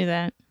if you knew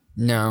that.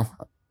 No.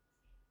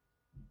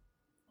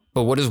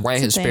 But what does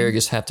white It's a thing.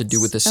 asparagus have to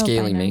do with the It's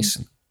scaly binary.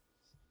 mason?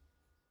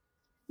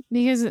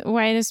 Because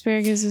white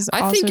asparagus is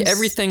I also think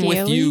everything with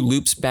scaly. you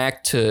loops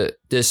back to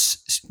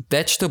this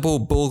vegetable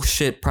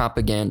bullshit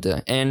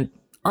propaganda. And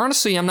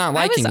honestly, I'm not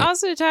liking I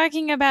was it. also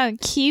talking about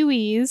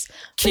kiwis,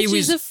 which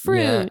is a fruit.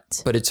 Yeah,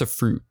 but it's a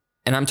fruit.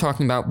 And I'm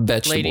talking about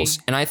vegetables.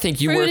 Lady. And I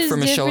think you Fruit work is for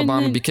Michelle different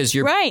Obama than- because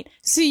you're right.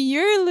 So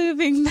you're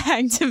looping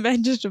back to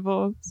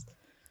vegetables.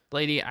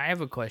 Lady, I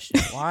have a question.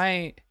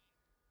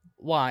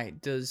 Why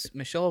does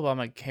Michelle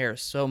Obama care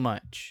so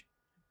much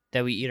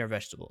that we eat our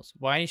vegetables?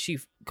 Why is she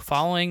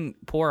following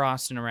poor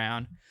Austin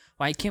around?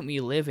 Why can't we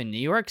live in New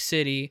York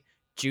City,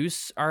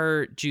 juice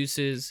our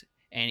juices,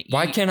 and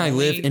why eat can't I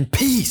live only- in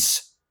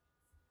peace?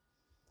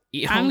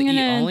 eat I'm only,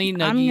 gonna. eat only I'm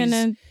nuggies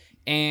gonna.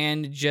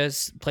 and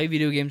just play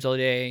video games all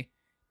day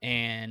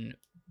and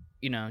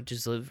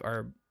just live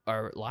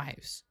our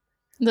lives?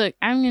 Look,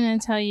 I'm gonna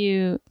tell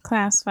you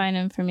classified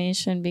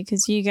information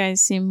because you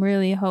guys seem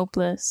really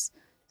hopeless.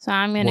 So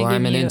I'm gonna Well, give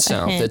I'm an you a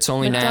incel. hint. It's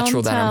only But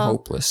natural don't that I'm tell-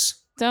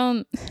 hopeless.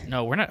 Don't.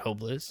 No, we're not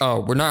hopeless. Oh,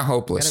 we're not Gotta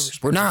hopeless.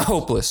 respect We're not yourself.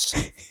 hopeless.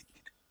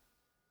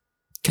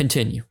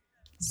 Continue.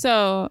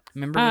 So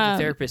Remember what the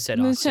therapist said,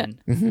 Austin?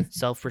 hmm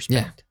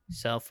Self-respect.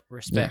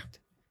 Self-respect.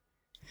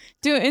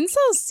 do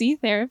incels see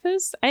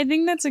therapists? I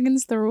think that's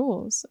against the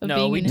rules of No,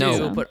 being we an do,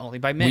 incel. but only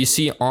by men. We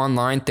see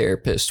online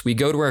therapists. We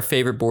go to our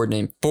favorite board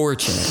named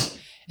 4chan,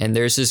 and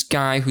there's this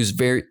guy who's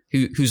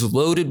who's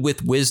loaded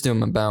with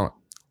wisdom about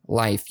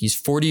life. He's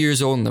 40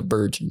 years old and a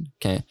virgin,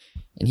 okay?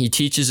 And he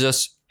teaches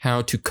us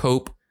how to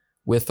cope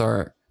with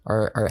our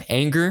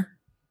anger,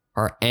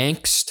 our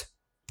angst,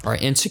 our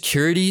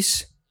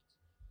insecurities,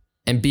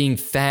 and being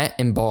fat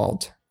and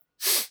bald.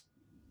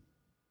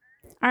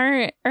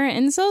 Are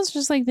incels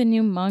just like the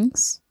new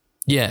monks?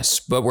 Yes,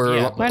 but we're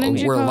Yeah, a, Why don't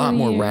you we're a call lot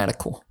more you-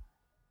 radical.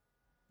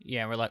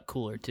 Yeah, we're a lot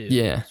cooler too.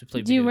 Yeah. So we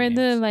play Do you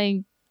video wear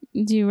games.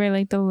 do you wear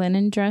like the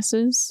linen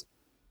dresses?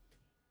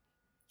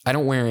 I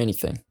don't wear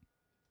anything.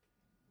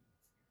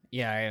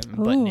 Yeah, I am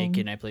butt Ooh. naked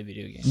and I play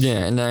video games.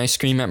 Yeah, and then I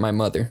scream at my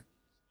mother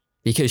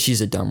because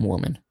she's a dumb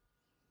woman.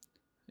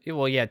 Yeah,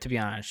 well, yeah, to be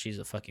honest, she's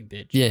a fucking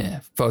bitch.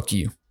 Yeah, fuck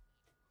you.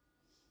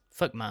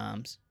 Fuck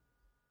moms.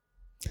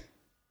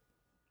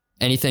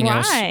 Anything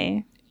else?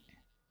 Why?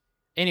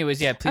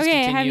 Anyways, yeah, please Okay,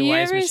 continue. have you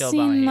Why is ever Michelle Obama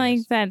seen hate like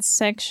us? that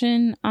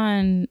section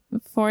on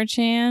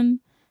 4chan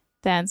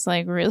that's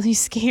like really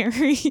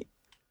scary?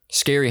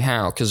 Scary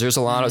how? Because there's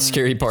a lot of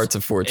scary parts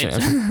of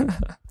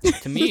 4chan.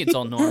 To me, it's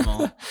all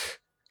normal.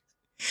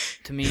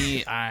 To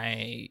me,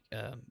 I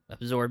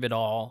absorb it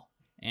all.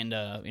 And,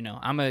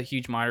 I'm a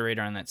huge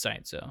moderator on that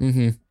site, so.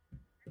 hmm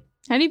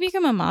How do you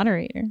become a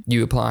moderator?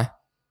 You apply.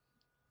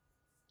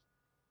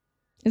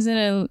 Is it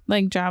a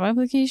like job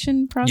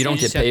application process? You don't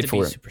just get have paid to for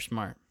be it. super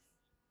smart.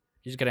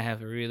 You just gotta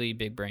have a really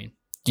big brain.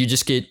 You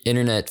just get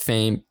internet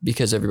fame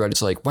because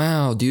everybody's like,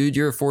 wow, dude,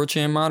 you're a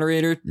 4chan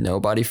moderator?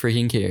 Nobody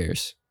freaking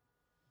cares.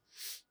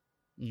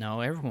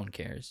 No, everyone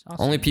cares.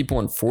 Awesome. Only people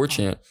on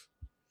 4chan.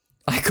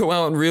 I go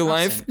out in real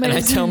life Awesome. But and I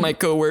isn't- tell my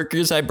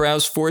coworkers I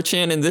browse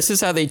 4chan and this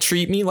is how they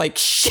treat me like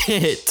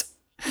shit.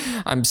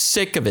 I'm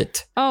sick of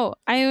it. Oh,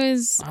 I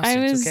was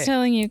Awesome, it's okay.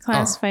 telling you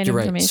classified You're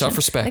right. information. The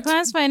Self-respect.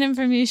 classified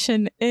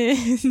information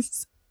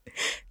is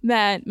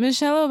that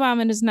Michelle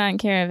Obama does not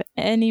care if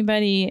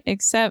anybody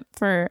except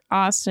for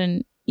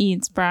Austin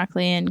eats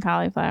broccoli and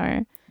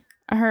cauliflower.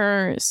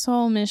 Her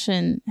sole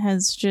mission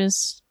has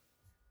just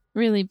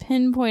really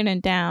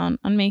pinpointed down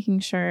on making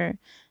sure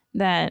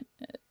that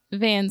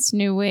Vance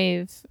New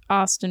Wave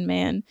Austin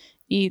man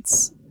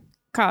eats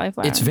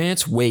cauliflower It's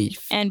Vance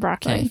Wave. and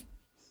broccoli. Okay.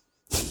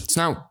 It's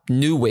not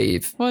New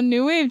Wave. Well,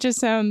 New Wave just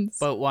sounds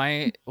But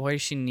why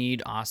does she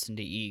need Austin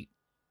to eat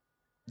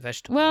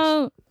vegetables?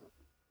 well.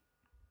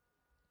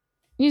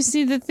 You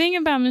see, the thing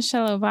about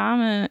Michelle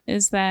Obama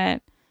is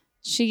that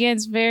she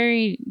gets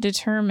very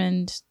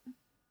determined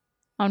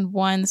on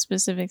one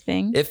specific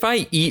thing. If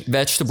I eat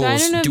vegetables, So I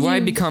don't know if do I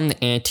you- become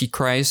the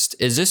Antichrist?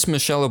 Is this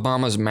Michelle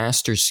Obama's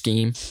master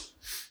scheme?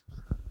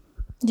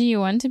 Do you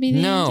want to be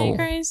the No.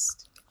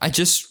 Antichrist? I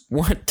just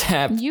want to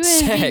have You would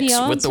be sex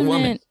the with the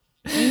woman.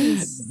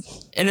 ultimate.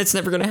 And it's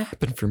never going to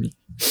happen for me.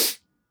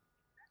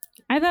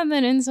 I thought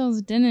that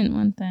incels didn't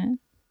want that.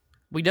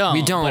 we don't.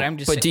 We don't, But I'm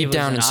just but saying deep it was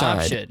down an inside.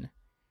 option.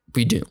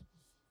 We do.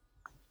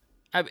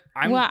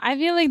 I'm Well, I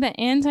feel like the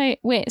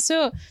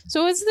so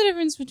what's the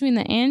difference between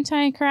the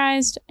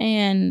Antichrist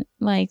and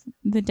like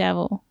the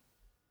devil?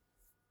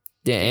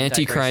 The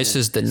Antichrist Antichrist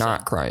is the is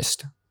not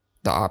Christ.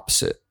 The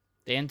opposite.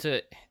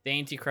 The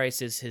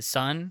Antichrist is his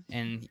son,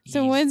 and he's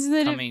So what's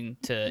the coming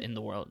to in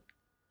the world.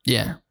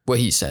 Yeah, what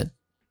he said.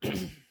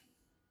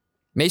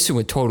 Mason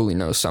would totally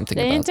know something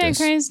The about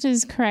this. Antichrist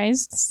is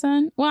Christ's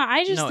son? Well,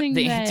 I just think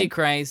the that...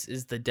 Antichrist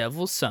is the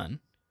devil's son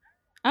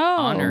Oh.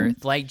 on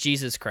earth, like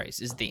Jesus Christ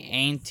is the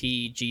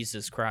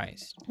anti-Jesus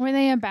Christ. Were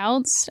they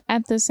about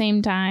at the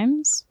same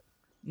times?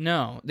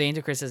 No, the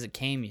Antichrist hasn't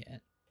came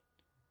yet.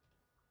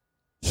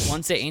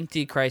 Once the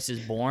Antichrist is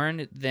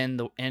born, then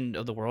the end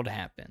of the world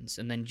happens,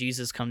 and then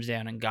Jesus comes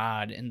down, and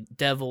God and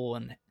devil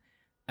and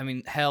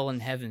hell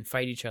and heaven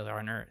fight each other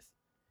on earth,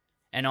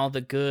 and all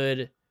the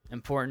good,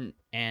 important,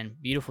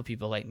 and beautiful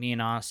people like me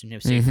and Austin who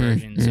have saved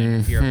virgins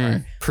and pure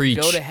heart Preach.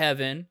 go to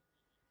heaven,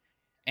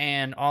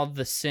 and all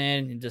the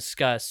sin and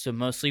disgust, so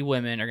mostly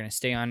women, are going to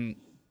stay on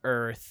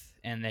earth,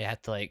 and they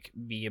have to like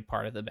be a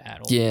part of the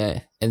battle. Yeah,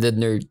 and then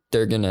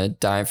they're gonna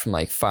die from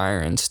like fire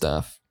and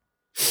stuff.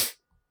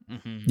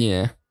 Mm-hmm.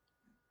 Yeah,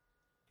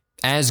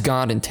 as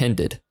God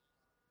intended.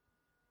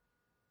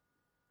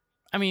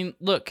 I mean,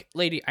 look,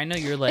 lady, I know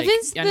you're like,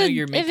 If I know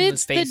you're making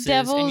those faces. the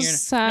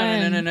devil's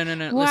son,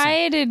 No.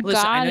 why did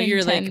Listen, God I know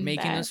you're like intend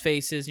making that? those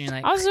faces, and you're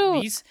like,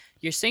 Also-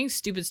 you're saying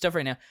stupid stuff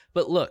right now.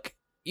 But look,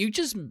 you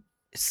just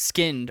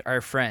skinned our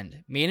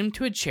friend, made him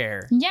to a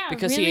chair. Yeah,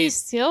 because really he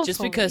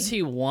just because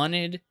he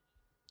wanted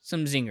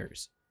some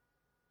zingers.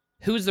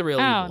 Who's the real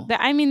evil?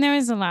 there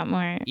was a lot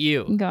more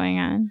You. going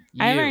on.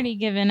 I've You. already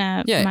given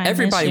up. Yeah, my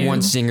everybody issue.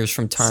 wants singers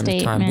from time to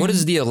time. What statement.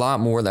 is the a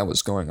lot more that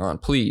was going on?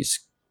 Please.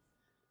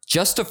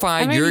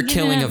 Justify I've already your given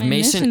killing up of my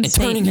Mason mission and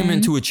turning him statement.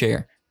 into a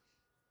chair.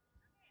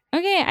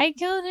 Okay, I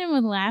killed him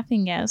with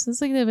laughing gas. That's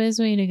like the best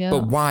way to go.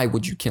 But why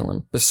would you kill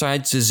him?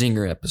 Besides the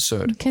Zinger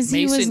episode. Because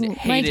he was Mason like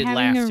hated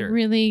having laughter. a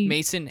really.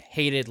 Mason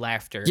hated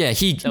laughter. Yeah,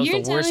 That was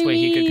You're the worst telling way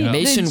he could me go. Ma-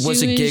 Mason The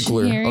was a Jewish,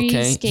 giggler, hairy,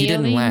 okay? He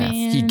didn't scaly laugh.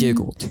 He man.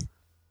 giggled.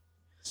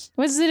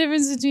 What's the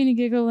difference between a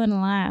giggle and a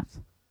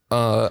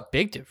laugh?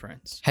 Big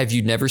difference. Have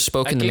you never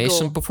spoken to giggle-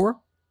 Mason before?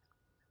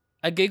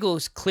 A giggle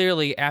is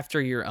clearly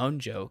after your own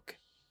joke.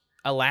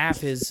 A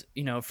laugh is,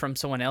 from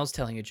someone else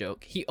telling a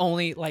joke. He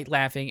only liked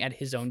laughing at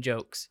his own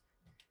jokes.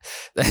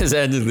 That's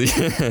actually,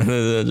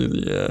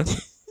 yeah.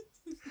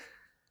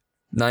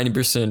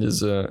 90% is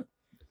the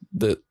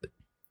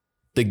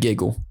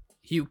giggle.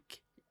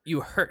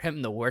 You hurt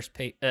him the worst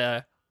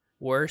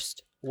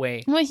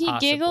way. Well, he possible.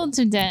 giggled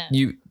to death.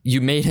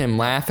 You made him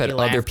laugh at He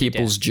laughed other to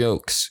people's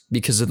jokes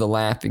because of the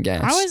laughing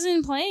gas. I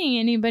wasn't playing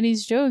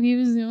anybody's joke. He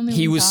was the only one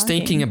He was talking.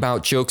 thinking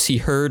about jokes he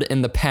heard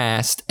in the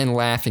past and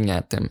laughing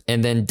at them,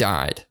 and then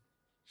died.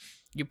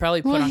 You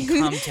probably put on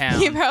Come Town.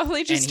 He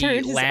probably just and he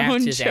heard his laughed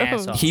own his ass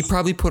jokes. off. He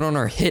probably put on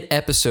our hit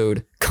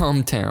episode,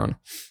 Come Town,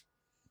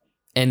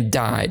 and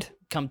died.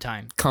 Come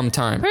time. Come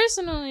time.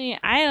 Personally,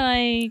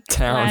 I like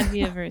Town.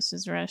 Latvia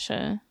versus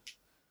Russia.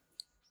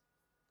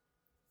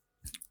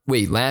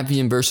 Wait,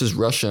 Latvian versus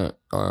Russia.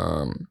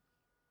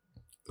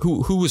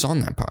 Who was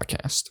on that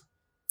podcast?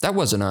 That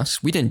wasn't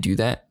us. We didn't do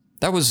that.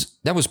 That was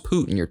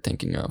Putin you're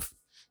thinking of.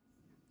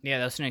 Yeah,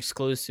 that's an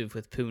exclusive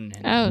with Putin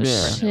and Oh,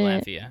 Yeah. shit.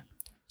 Latvia.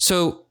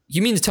 So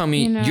you mean to tell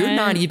me You know you're what?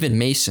 not even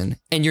Mason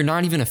and you're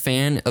not even a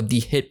fan of the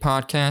hit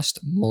podcast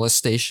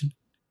Molestation?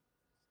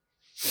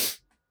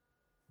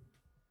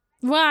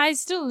 Well, I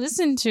still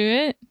listen to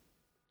it.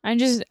 I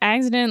just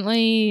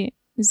accidentally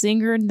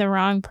zingered the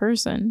wrong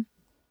person.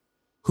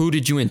 Who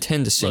did you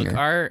intend to sing Look,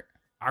 her?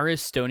 our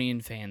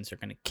Estonian fans are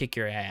gonna kick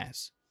your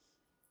ass.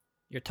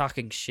 You're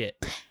talking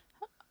shit.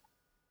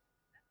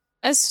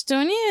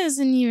 Estonia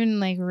isn't even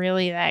like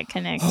really that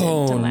connected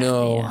Oh, to Latvia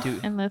no.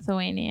 Dude. and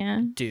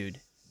Lithuania. Dude.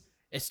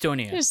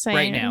 Estonia, Just right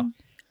saying. now,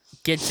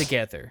 get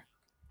together.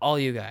 All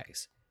you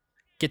guys.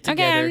 Get Okay,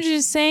 together. I'm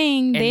just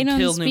saying they and don't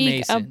kill New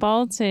speak a Mason.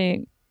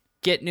 Baltic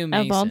Get New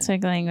Mason.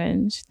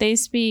 language. They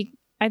speak.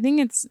 I think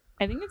it's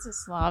a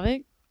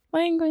Slavic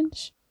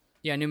language.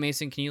 Yeah, New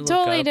Mason, can you look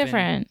Totally up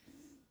different.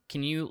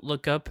 Can you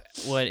look up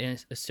what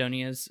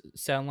Estonians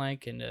sound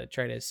like and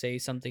try to say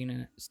something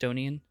in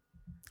Estonian?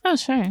 Oh,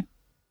 sure.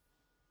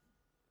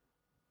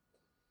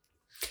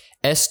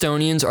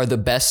 Estonians are the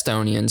best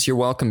Estonians. You're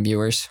welcome,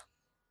 viewers.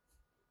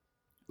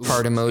 Ooh,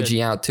 Heart that's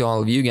emoji out to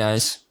all of you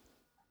guys.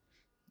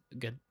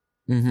 Good.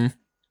 Mm-hmm.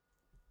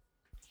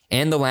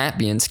 And the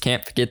Latvians.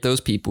 Can't forget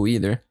those people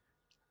either.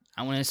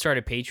 I want to start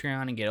a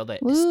Patreon and get all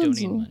that Woozle.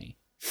 Estonian money.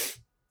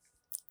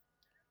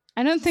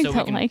 I don't think So we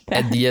they'll can- like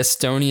At that. the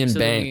Estonian So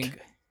that we bank.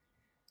 can-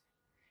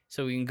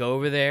 So we can go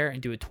over there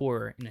and do a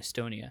tour in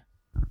Estonia.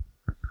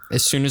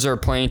 As soon as our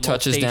plane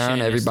touches Molestation down,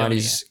 in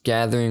everybody's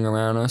gathering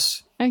around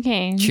us,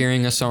 Okay.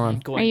 cheering us on.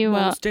 Going, Are you,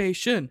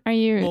 Molestation. Are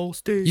you?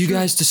 Molestation. You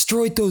guys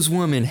destroyed those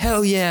women.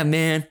 Hell yeah,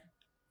 man.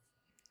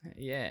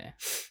 Yeah.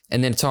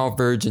 And then it's all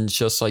virgins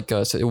just like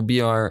us. It will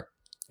be our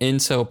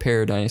incel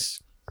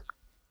paradise.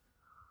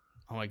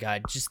 Oh my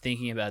God. Just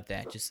thinking about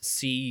that. Just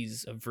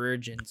seas of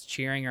virgins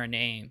cheering our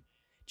name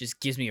just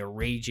gives me a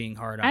raging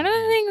heart on. I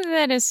don't think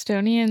that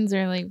Estonians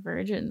are like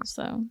virgins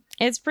though.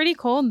 It's pretty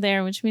cold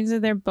there, which means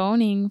that they're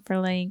boning for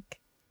like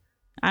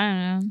I don't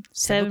know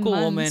 7 Typical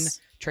woman months.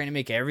 trying to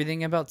make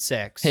everything about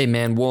sex. Hey,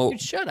 man, well,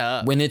 Dude, shut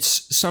up. when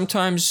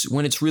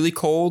it's really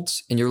cold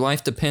and your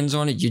life depends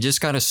on it, you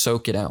just got to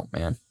soak it out,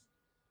 man.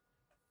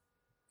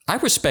 I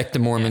respect the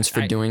Mormons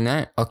for doing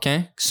that,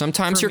 okay?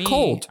 Sometimes you're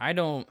cold. I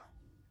don't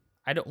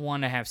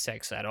want to have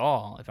sex at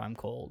all if I'm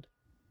cold.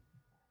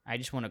 I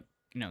just want to,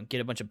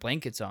 get a bunch of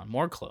blankets on,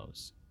 more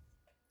clothes.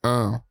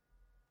 Oh.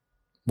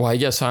 Well, I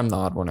guess I'm the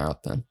odd one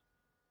out then.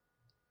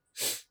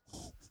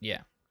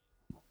 Yeah.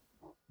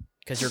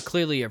 Because you're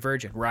clearly a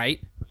virgin,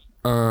 right?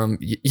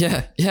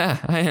 Yeah,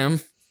 I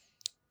am.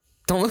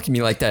 Don't look at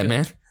me like that,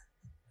 man.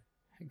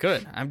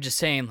 Good. I'm just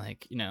saying,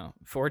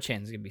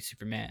 4chan's gonna be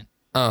super mad.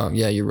 Oh,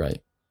 yeah, you're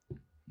right.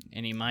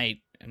 And he might,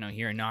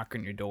 hear a knock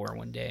on your door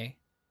one day.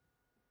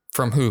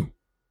 From who?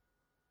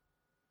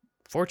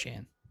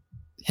 4chan.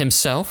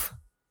 Himself?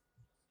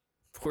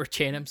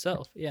 4chan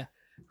himself, yeah.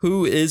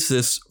 Who is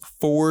this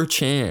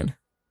 4chan?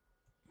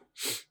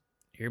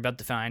 You're about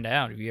to find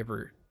out if you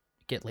ever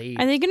get laid.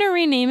 Are they going to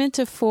rename it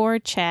to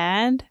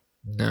 4Chad?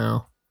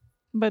 No.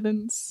 But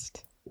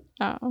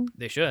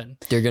They should.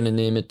 They're going to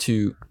name it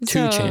to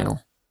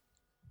 2channel.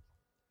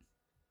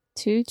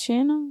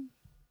 2channel?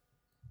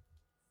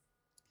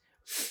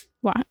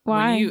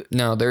 Why?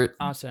 No, they're...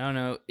 Also, I don't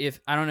know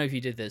if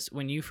you did this.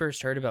 When you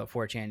first heard about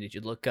 4chan, did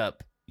you look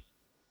up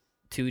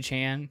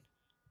 2chan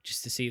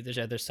just to see if there's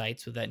other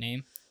sites with that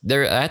name?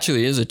 There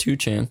actually is a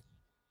 2chan.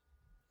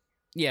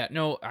 Yeah,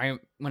 no,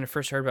 when I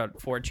first heard about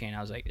 4chan,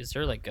 I was like, is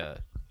there like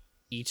a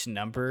each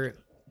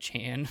number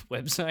chan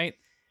website?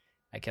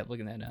 I kept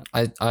looking that up.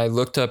 I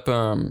looked up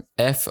FORCHAN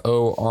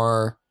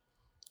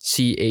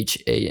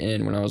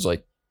when I was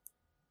like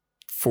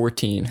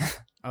 14.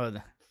 Oh,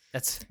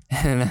 that's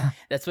And,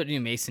 that's what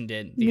New Mason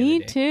did. Me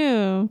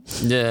too.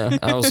 yeah,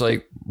 I was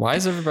like, why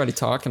is everybody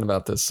talking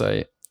about this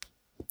site?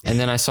 And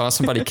then I saw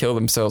somebody kill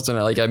themselves, and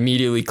I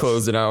immediately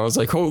closed it out. I was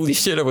like, holy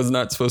shit, I was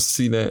not supposed to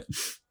see that.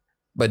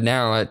 But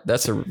now I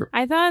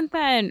thought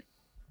that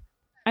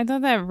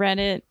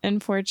Reddit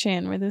and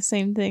 4chan were the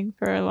same thing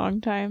for a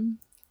long time.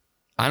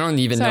 I don't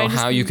even know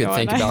how you could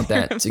think about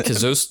that,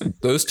 because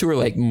those two are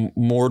like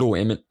mortal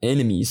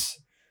enemies.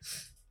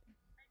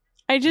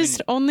 I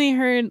just only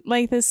heard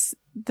this.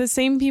 The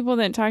same people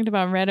that talked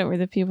about Reddit were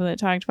the people that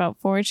talked about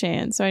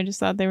 4chan, so I just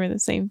thought they were the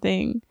same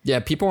thing. Yeah,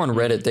 people on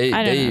Reddit,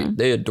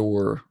 they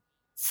adore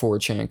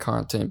 4chan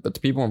content, but the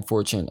people on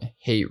 4chan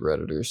hate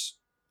Redditors.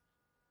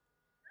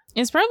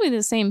 It's probably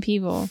the same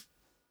people.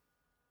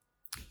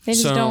 They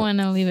just don't want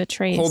to leave a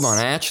trace. Hold on,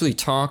 I actually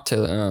talked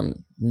to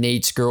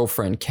Nate's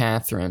girlfriend,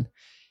 Catherine,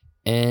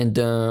 and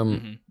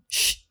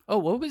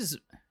what was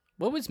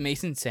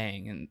Mason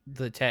saying in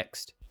the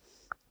text?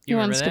 He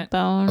wants to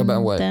bone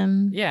about what?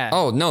 them. Yeah.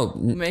 Oh no,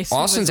 Mason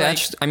Austin's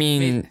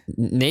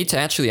Nate's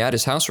actually at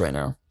his house right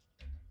now.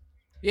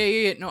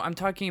 Yeah. No, I'm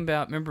talking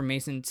about. Remember,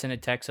 Mason sent a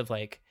text of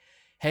like,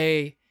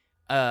 "Hey,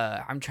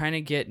 I'm trying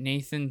to get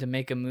Nathan to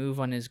make a move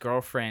on his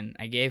girlfriend.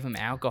 I gave him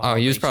alcohol. Oh,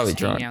 he was probably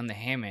drunk. Hanging out in the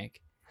hammock."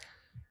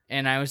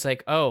 And I was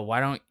like, "Oh, why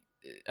don't?"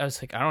 I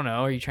was like, "I don't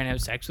know. Are you trying to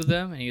have sex with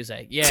them?" And he was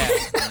like, "Yeah."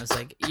 And I was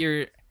like,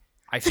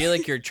 I feel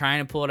like you're trying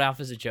to pull it off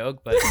as a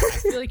joke, but I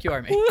feel like you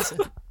are, Mason.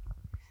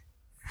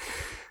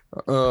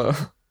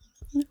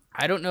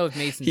 I don't know if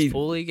Mason's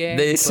fully gay.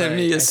 They sent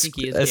me a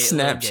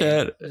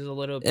Snapchat, a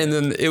little bit. and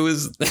then it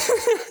was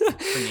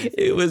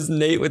it was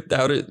Nate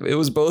without it. It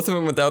was both of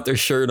them without their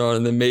shirt on,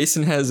 and then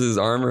Mason has his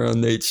arm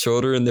around Nate's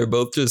shoulder, and they're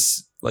both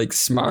just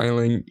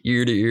smiling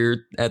ear to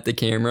ear at the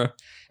camera.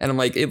 And I'm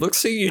like, it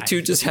looks like you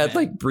two just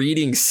had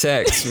breeding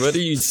sex. What are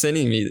you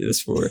sending me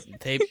this for?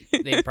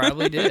 They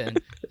probably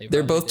did.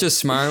 They're both just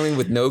smiling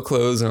with no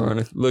clothes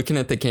on, looking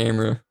at the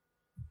camera.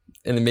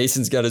 And then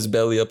Mason's got his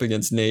belly up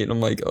against Nate. And I'm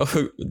like,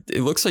 oh,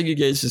 it looks like you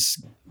guys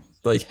just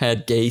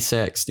had gay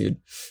sex, dude.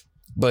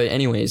 But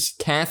anyways,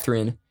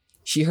 Catherine,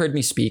 she heard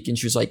me speak and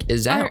she was like,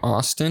 is that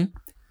Austin?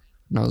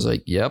 And I was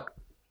like, yep.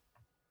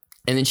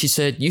 And then she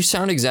said, you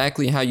sound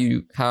exactly how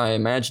I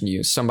imagine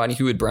you, somebody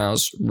who would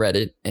browse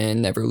Reddit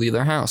and never leave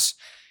their house.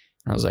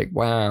 And I was like,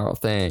 wow,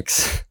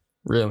 thanks.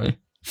 Really?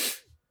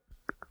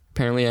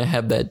 Apparently I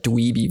have that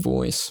dweeby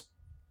voice.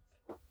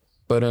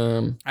 But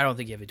I don't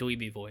think you have a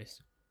dweeby voice.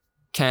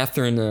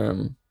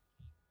 Catherine,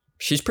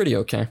 she's pretty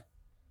okay,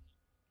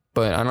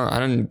 but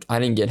I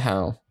didn't get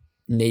how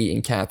Nate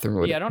and Catherine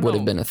would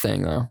have been a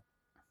thing though.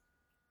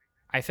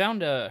 I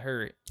found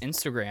her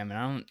Instagram,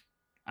 and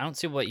I don't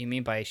see what you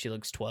mean by she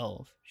looks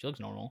 12. She looks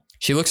normal.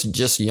 She looks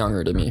just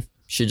younger to me.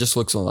 She just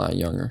looks a lot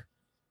younger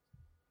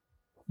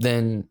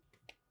than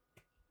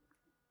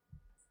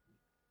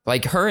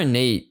her and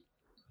Nate.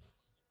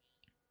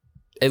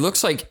 It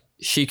looks like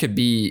she could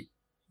be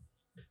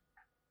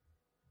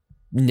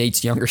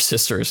Nate's younger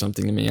sister or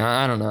something to me.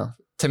 I don't know.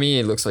 To me,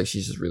 it looks like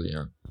she's just really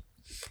young.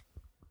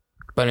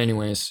 But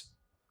anyways,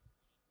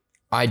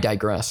 I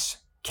digress.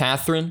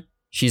 Catherine,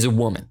 she's a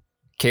woman.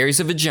 Carries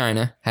a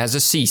vagina, has a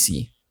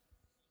CC.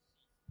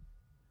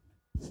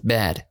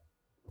 Bad.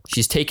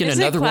 She's taken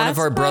another one of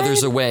our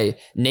brothers away.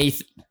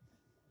 Nathan.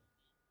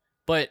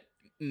 But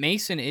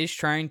Mason is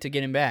trying to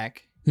get him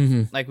back.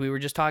 Mm-hmm. Like we were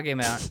just talking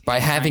about. By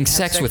having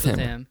sex with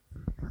him.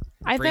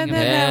 I Bring thought him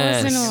that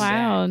back. wasn't Yes.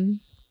 allowed.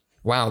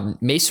 Wow,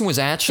 Mason was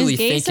actually Is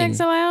gay thinking. sex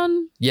allowed?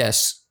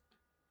 Yes.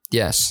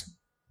 Yes.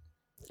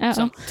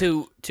 Uh-oh.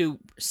 To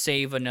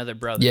save another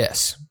brother.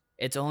 Yes.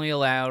 It's only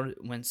allowed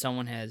when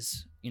someone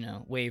has,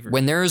 wavered.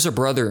 When there is a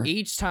brother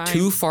each time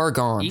too far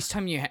gone. Each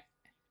time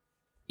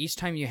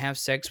you have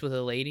sex with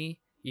a lady,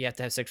 you have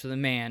to have sex with a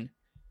man,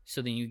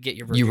 so then you get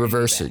your You virginity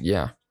reverse back. it,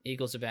 yeah.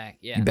 Equals it back,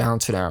 yeah. You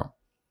balance it out.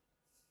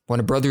 When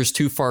a brother is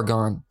too far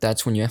gone,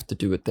 that's when you have to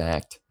do it, the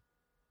act.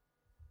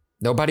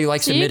 Nobody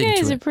likes So you admitting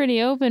guys to are it.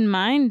 pretty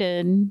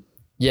open-minded.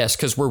 Yes,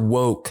 because we're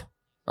woke.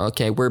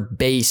 Okay, we're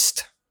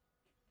based.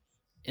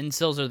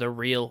 Incels are the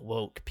real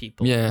woke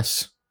people.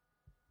 Yes.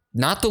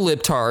 Not the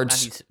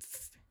libtards.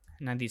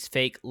 Not these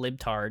fake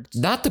libtards.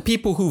 Not the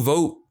people who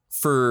vote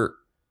for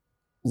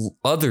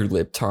other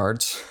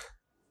libtards.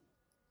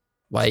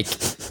 Like,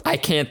 I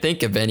can't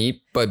think of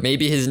any, but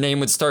maybe his name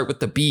would start with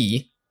the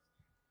B.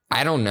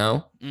 I don't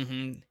know.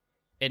 Mm-hmm.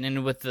 And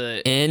then with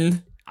the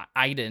N.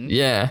 Iden.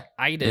 Yeah.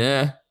 Iden.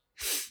 Yeah.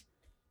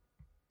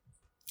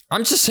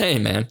 I'm just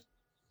saying, man.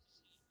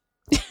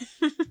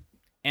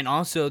 And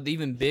also, the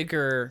even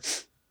bigger,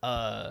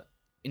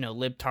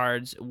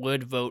 libtards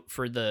would vote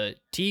for the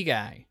T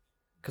guy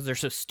because they're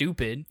so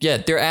stupid. Yeah,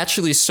 they're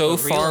actually so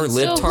But real far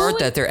incels- libtard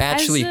that they're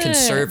actually as a-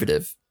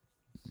 conservative.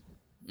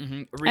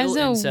 Mm-hmm. Real As a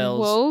incels,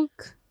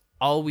 woke,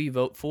 all we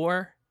vote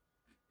for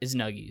is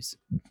nuggies.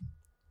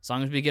 As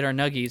long as we get our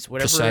nuggies,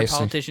 whatever Precisely. a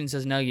politician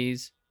says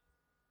nuggies,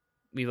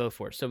 we vote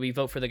for. So we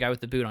vote for the guy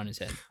with the boot on his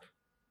head.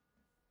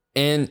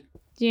 And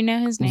do you know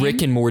his name?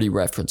 Rick and Morty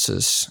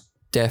references.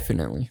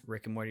 Definitely.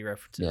 Rick and Morty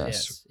references. Yes.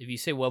 Yes. If you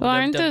say wubba Well,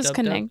 aren't dub, those dub,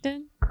 dub,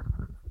 connected?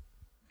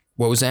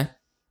 What was that?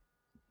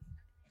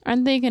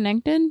 Aren't they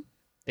connected?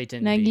 they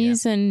tend to be, yeah.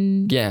 Nuggies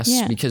and Yes,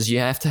 yeah. because you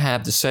have to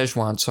have the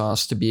Szechuan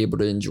sauce to be able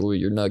to enjoy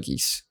your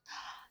nuggies.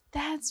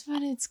 That's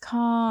what it's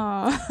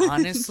called.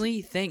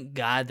 Honestly, thank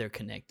God they're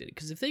connected.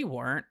 Because if they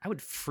weren't, I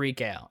would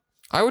freak out.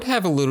 I would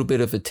have a little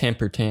bit of a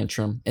temper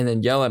tantrum and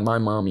then yell at my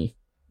mommy.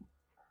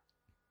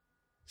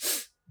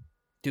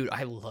 Dude,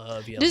 I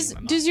love yelling at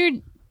my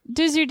mom.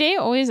 Does your day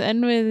always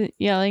end with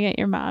yelling at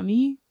your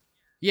mommy?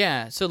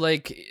 Yeah, so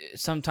like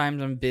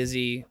sometimes I'm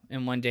busy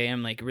and one day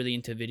I'm like really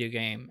into a video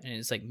game and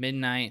it's like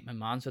midnight, my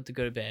mom's about to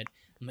go to bed.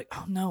 I'm like,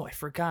 oh no, I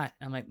forgot.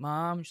 I'm like,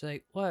 Mom, she's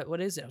like, what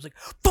is it? I was like,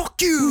 fuck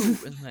you.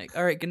 And I'm like,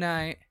 all right, good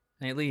night.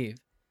 And I leave.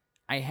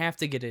 I have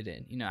to get it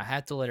in. I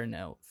have to let her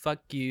know.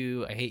 Fuck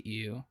you. I hate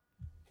you.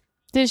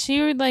 Does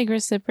she like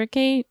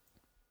reciprocate?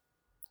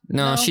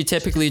 No, No, she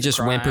typically she just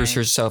just whimpers cries.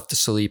 herself to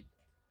sleep.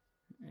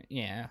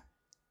 Yeah.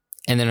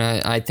 And then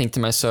I think to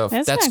myself,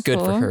 That's that's not good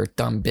for cool. her,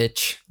 dumb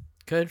bitch.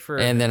 Good for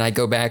And then I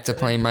go back to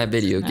playing my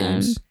video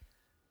games.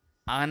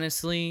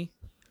 honestly,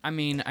 I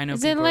mean, I know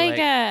Is it people like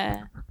are like,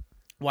 a?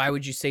 why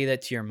would you say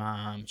that to your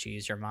mom?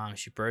 She's your mom.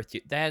 She birthed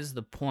you. That is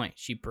the point.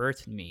 She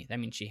birthed me. That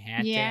means she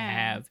had to Yeah.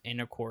 have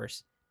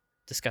intercourse.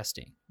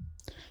 Disgusting.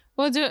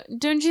 Well,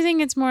 don't you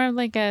think it's more of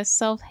like a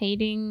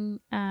self-hating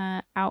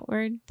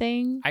outward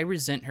thing, I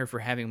resent her for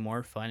having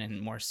more fun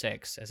and more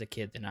sex as a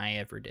kid than I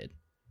ever did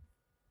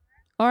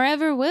or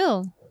ever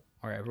will?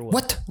 or ever will.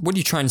 What? What are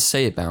you trying to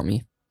say about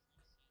me?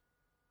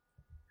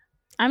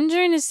 I'm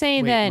trying to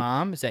say Wait, that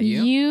Mom, is that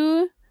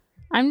you?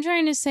 I'm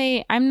trying to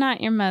say I'm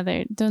not your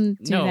mother. Don't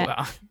do No,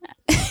 that.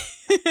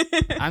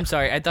 I'm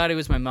sorry. I thought it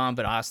was my mom,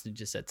 but Austin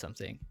just said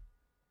something.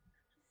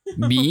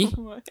 Me?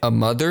 A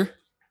mother?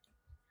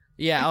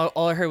 Yeah,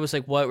 all I heard was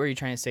like, "What were you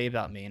trying to say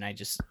about me?" And I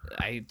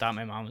thought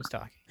my mom was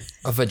talking.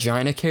 A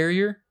vagina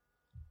carrier?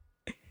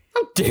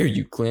 How dare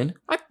you, Glenn?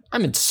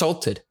 I'm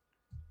insulted.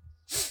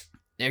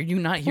 Are you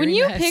not When hearing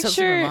you that? It sounds like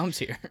picture- my mom's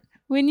here.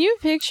 When you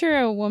picture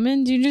a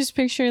woman, do you just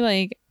picture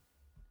like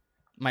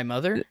My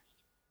mother?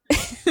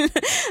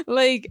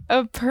 like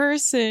a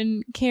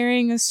person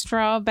carrying a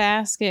straw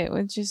basket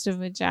with just a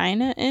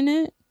vagina in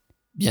it?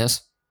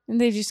 Yes. And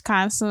they just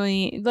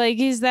constantly like,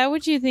 is that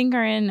what you think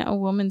are in a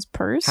woman's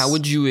purse? How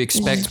would you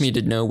expect me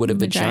to know what a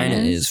vagina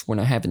Vaginas? is when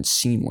I haven't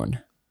seen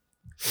one?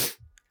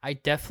 I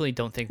definitely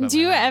don't think. About Do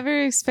my you mom.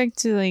 ever expect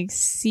to like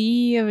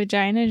see a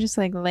vagina just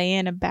like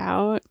laying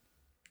about?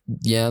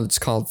 Yeah, it's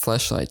called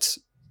fleshlights.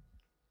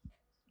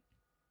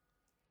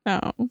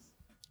 Oh.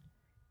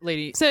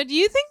 lady? So do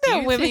you think Do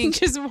that you women think-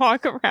 just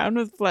walk around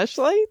with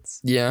fleshlights?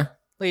 Yeah.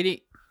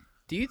 Lady,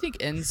 do you think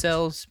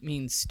incels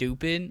mean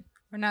stupid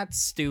or not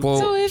stupid? Well,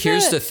 So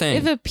here's the thing.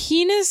 If a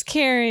penis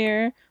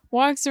carrier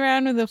walks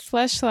around with a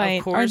fleshlight,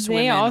 Of course, are they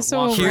women also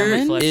a walk Here around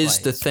with woman? is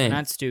the fleshlights. thing. We're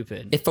not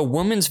stupid. If a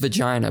woman's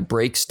vagina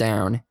breaks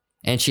down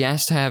and she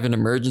has to have an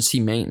emergency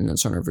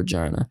maintenance on her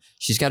vagina,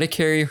 she's got to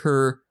carry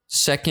her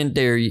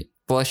secondary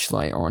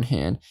fleshlight on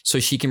hand so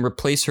she can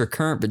replace her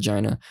current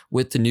vagina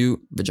with the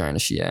new vagina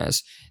she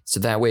has. So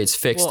that way it's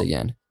fixed Well,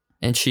 again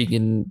and she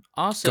can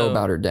also, go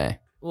about her day.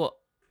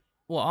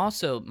 Well,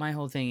 also, my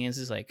whole thing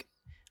is like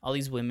all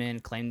these women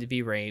claim to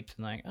be raped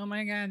and like, oh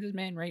my god, this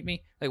man raped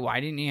me. Like,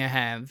 why didn't you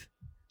have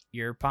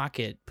your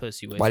pocket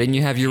pussy with? Why didn't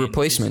you have your and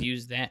replacement? Just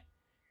use that.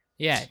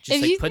 Yeah, just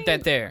If like you put think-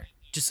 that there.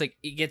 Just like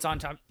it gets on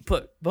top.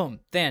 Put boom.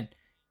 Then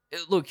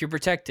look, you're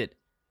protected.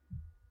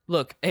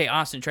 Look, hey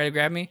Austin, try to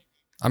grab me.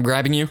 I'm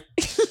grabbing you.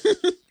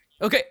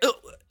 Okay. Oh,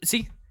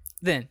 see?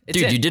 Then. It's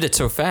Dude, it. you did it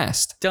so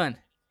fast. Done.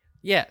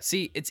 Yeah,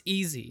 see? It's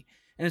easy.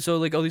 And so,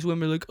 like, all these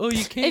women are like, oh,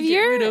 you can't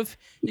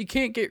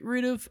get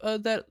rid of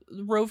that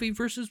Roe v.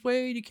 versus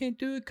Wade. You can't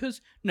do it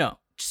because... No.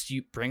 Just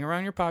you bring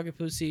around your pocket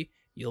pussy.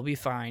 You'll be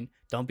fine.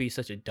 Don't be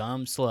such a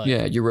dumb slut.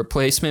 Yeah, your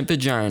replacement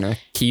vagina.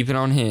 Keep it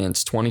on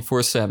hands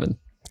 24/7.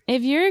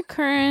 If you're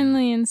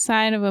currently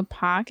inside of a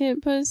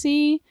pocket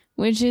pussy,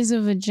 which is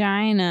a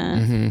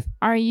vagina,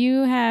 are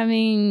you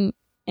having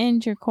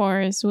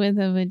intercourse with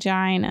a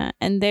vagina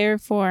and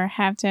therefore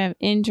have to have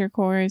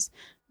intercourse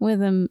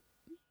with a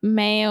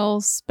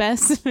male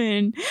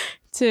specimen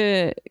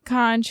to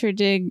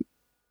contradict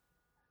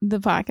the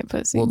pocket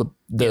pussy? Well,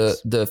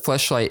 the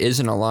fleshlight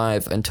isn't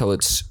alive until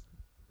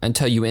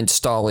you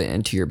install it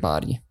into your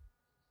body.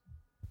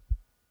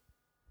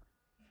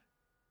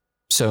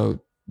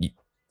 So you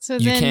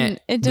can't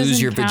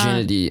lose your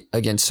virginity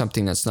against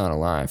something that's not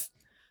alive.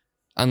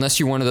 Unless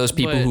you're one of those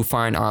people who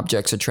find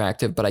objects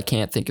attractive, but I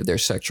can't think of their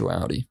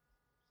sexuality.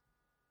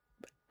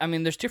 I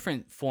mean, there's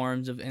different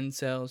forms of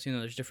incels. You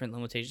know, there's different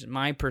limitations.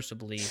 My personal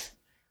belief,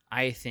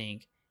 I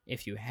think,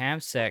 if you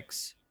have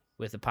sex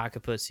with a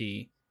pocket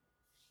pussy,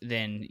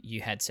 then you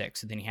had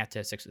sex. So then you have to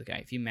have sex with a guy.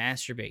 If you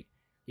masturbate,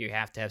 you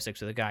have to have sex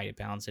with a guy to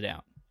balance it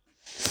out.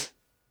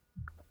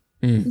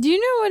 Do you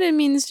know what it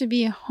means to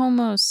be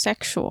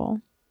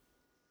homosexual?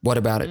 What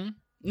about it?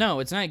 No,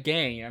 it's not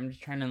gay. I'm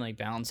just trying to like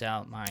balance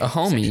out my a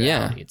homie.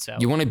 Yeah,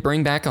 itself. You want to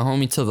bring back a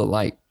homie to the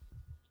light.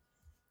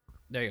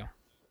 There you go.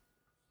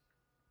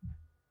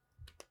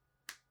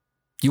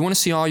 You want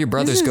to see all your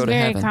brothers go to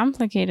heaven. Very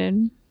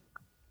complicated.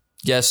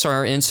 Yes,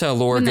 our incel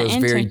lore goes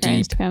very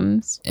deep.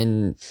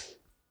 And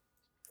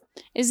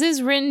is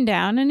this written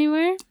down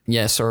anywhere?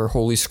 Yes, our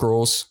holy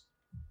scrolls,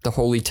 the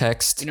holy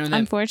text. You know that,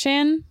 on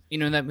 4chan? You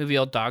know that movie,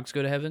 All Dogs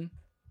Go to Heaven?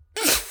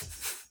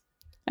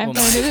 I've heard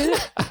of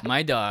it.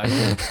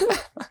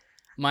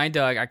 My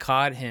dog, I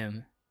caught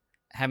him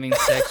having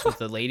sex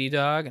with a lady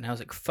dog, and I was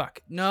like,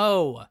 fuck,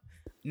 no.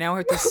 Now I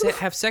have to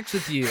have sex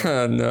with you.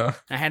 Oh, no.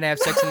 I had to have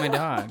sex with my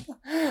dog.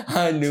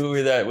 I knew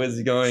where that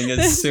was going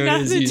as soon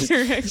as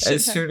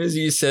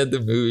you said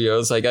the movie. I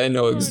was like, I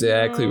know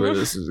exactly where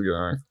this is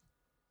going.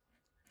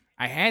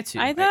 I had to.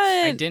 I thought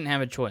I didn't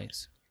have a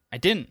choice. I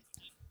didn't.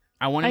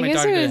 I wanted my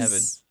dog to go to heaven.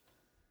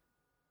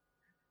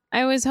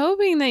 I was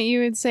hoping that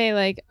you would say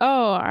like,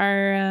 "Oh,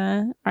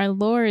 our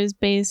lore is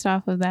based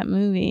off of that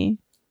movie."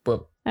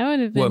 But that would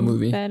have been what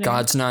movie? Better.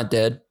 God's Not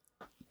Dead.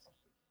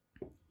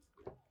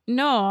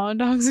 No, all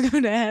dogs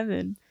go to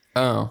heaven.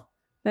 Oh,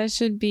 that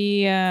should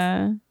be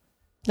that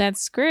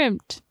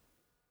script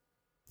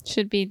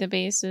should be the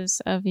basis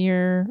of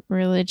your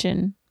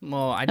religion.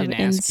 Well, I didn't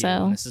ask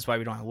you. This is why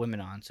we don't have women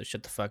on. So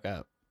shut the fuck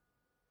up.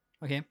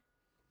 Okay.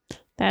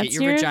 That's get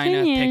your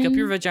vagina. Opinion. Pick up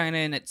your vagina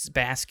in its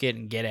basket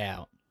and get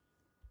out.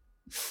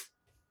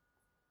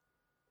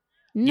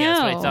 No.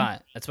 Yeah,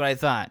 that's what I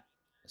thought.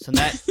 So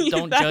that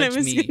don't judge me. I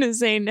was gonna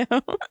say no.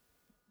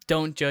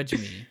 Don't judge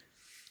me.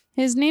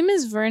 His name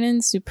is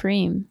Vernon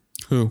Supreme.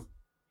 Who?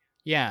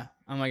 Yeah.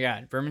 Oh my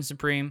God, Vernon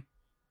Supreme.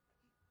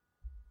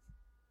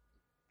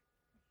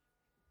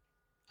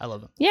 I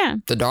love him. Yeah.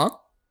 The dog?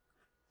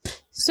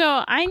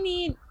 So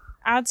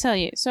I'll tell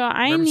you. So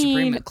I Vernon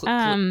need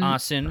Supreme,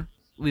 Austin.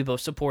 We both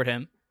support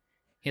him.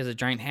 He has a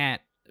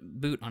giant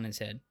boot on his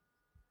head.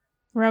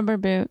 Rubber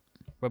boot.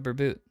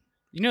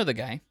 You know the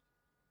guy.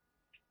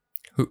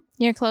 Who?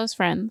 You're close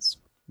friends.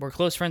 We're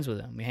close friends with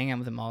him. We hang out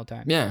with him all the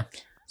time. Yeah.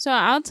 So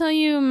I'll tell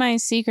you my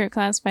secret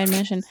classified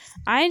mission.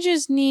 I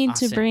just need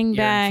Austin, to bring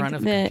back in front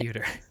of a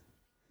computer.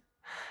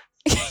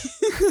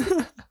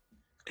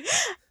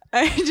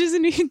 I just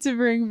need to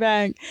bring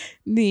back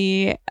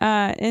the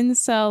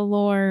incel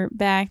lore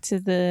back to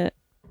the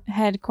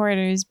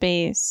headquarters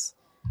base.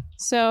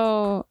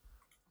 So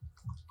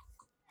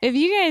if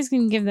you guys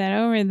can give that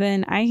over,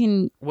 then I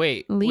can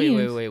Wait.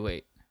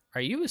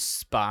 Are you a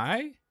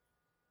spy?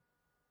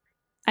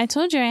 I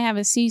told you I have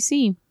a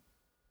CC.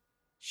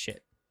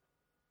 Shit.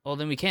 Well,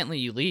 then we can't let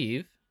you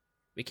leave.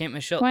 We can't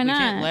Why not? We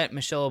can't let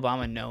Michelle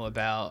Obama know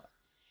about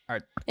our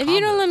If you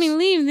don't let me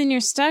leave, then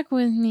you're stuck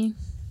with me.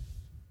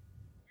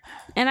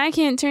 And I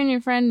can't turn your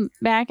friend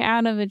back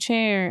out of a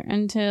chair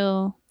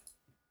until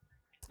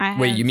I have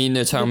Wait, you mean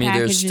to tell me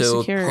there's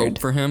still secured. hope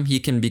for him?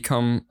 He can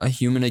become a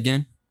human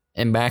again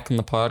and back in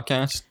the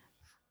podcast?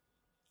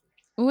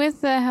 With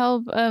the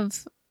help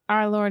of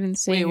our Lord and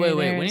Savior. Wait.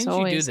 When did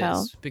you do this?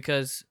 Help.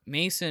 Because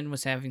Mason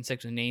was having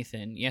sex with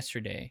Nathan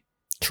yesterday.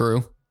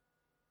 True.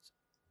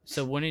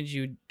 So when did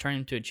you turn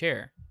him to a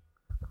chair?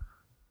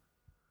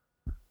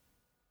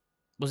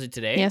 Was it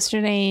today?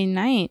 Yesterday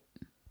night.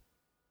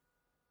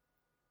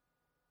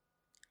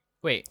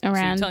 Wait,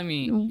 around so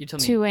you're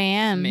telling me 2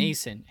 a.m.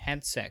 Mason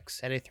had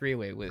sex, had a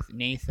three-way with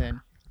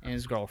Nathan and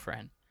his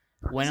girlfriend.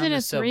 Was it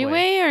a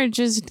three-way or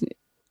just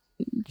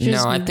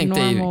no, I think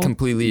they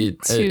completely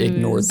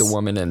ignored the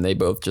woman and they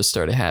both just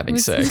started having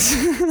sex.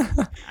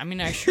 I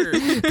mean, I sure.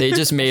 They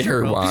just made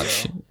her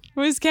watch.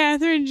 Was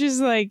Catherine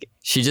just like...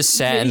 She just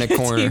sat in the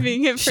corner.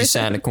 She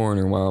sat in the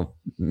corner while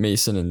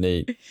Mason and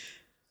Nate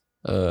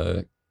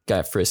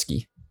got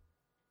frisky.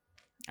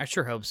 I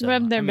sure hope so.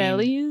 Rub their I mean,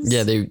 bellies.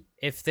 Yeah, they.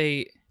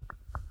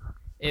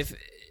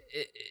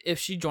 if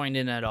she joined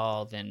in at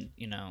all, then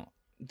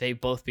they'd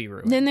both be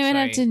ruined. Then they would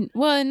have right? to.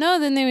 Well, no.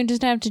 Then they would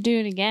just have to do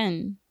it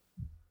again.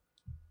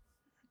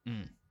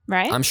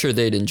 Right? I'm sure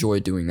they'd enjoy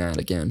doing that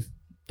again.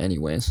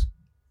 Anyways.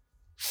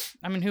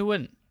 I mean, who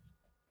wouldn't?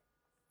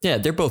 Yeah,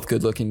 they're both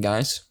good-looking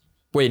guys.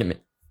 Wait a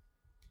minute.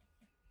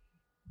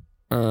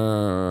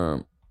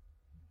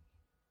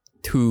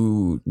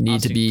 Who need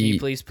Austin, to can you be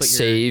please put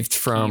saved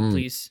from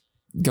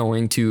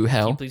going to Can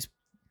hell? you please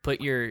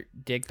put your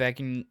dick back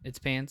in its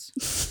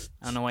pants?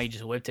 I don't know why you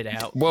just whipped it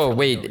out. Whoa, for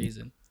wait. No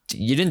reason.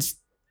 You didn't.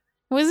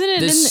 Wasn't it?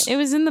 This- It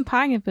was in the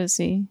pocket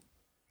pussy.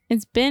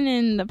 It's been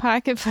in the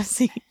pocket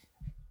pussy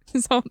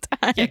this whole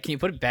time. Yeah, can you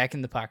put it back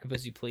in the pocket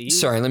pussy, please?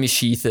 Sorry, let me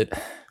sheath it.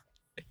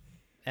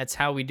 That's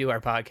how we do our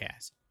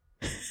podcast.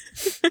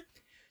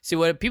 See,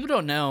 what people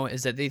don't know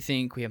is that they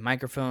think we have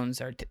microphones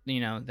that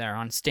are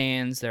on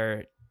stands,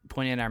 they're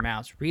pointing at our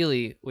mouths.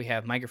 Really, we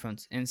have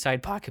microphones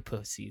inside pocket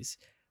pussies.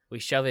 We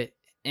shove it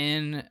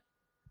in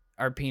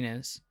our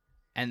penis,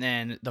 and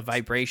then the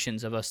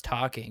vibrations of us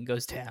talking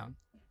goes down.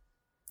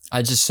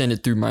 I just sent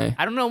it through my.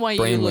 I don't know why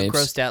you look brainwaves.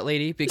 grossed out,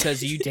 lady,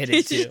 because you did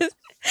it too.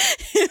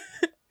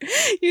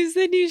 You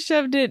said you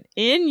shoved it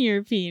in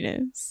your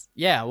penis.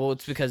 Yeah, well,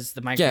 it's because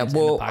the Yeah, microphone's in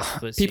well, the pocket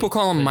pussy. people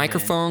call Put them 'em in.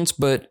 microphones,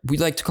 but we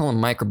like to call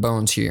them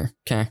microbones here.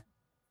 Okay.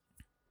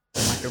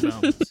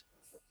 Microphones.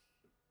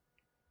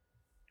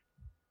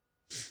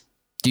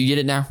 Do you get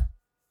it now?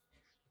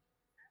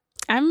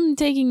 I'm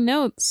taking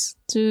notes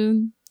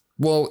to.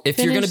 Well, if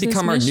you're going to Finish this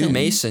become our new mission.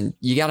 Mason,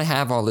 you got to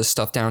have all this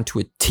stuff down to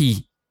a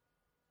T.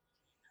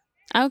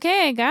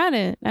 Okay, I got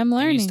it. I'm You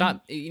learning.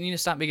 need to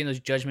stop making those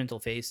judgmental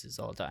faces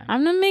all the time.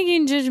 I'm not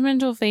making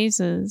judgmental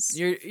faces.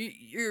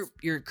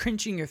 You're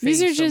cringing your face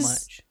These are so just-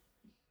 much.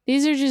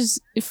 These are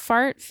just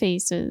fart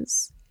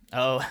faces.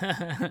 Oh,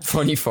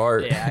 Funny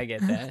fart. yeah, I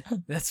get that.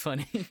 That's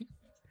funny.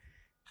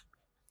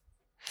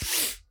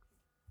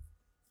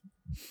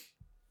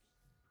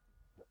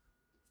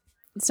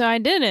 So I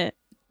did it.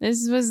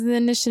 This was the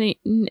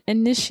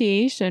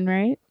initiation,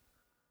 right?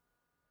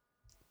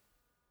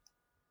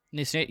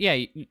 Yeah,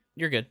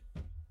 you're good.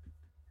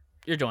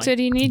 You're joined. So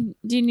do you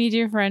need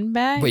your friend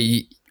back?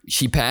 Wait,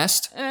 she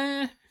passed?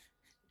 Eh,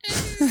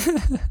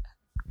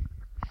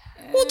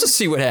 We'll just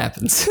see what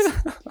happens.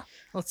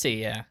 let's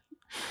see. Yeah.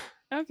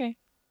 Okay.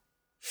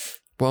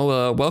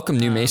 Well, welcome,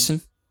 new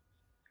Mason.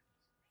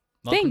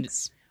 Welcome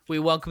Thanks. we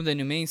welcome the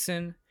new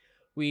Mason.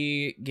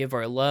 We give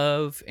our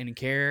love and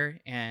care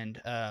and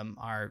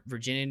our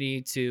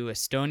virginity to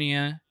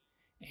Estonia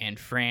and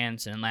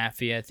France and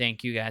Latvia.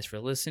 Thank you guys for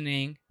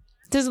listening.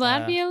 Does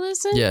Latvia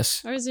listen?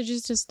 Yes. Or is it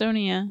just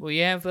Estonia? We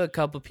have a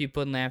couple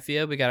people in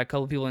Latvia. We got a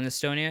couple people in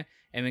Estonia.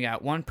 And we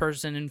got one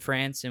person in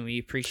France. And we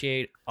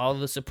appreciate all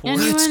the support.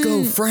 Anyone Let's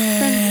go, from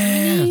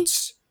Germany?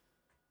 France.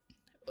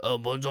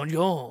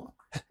 Bonjour.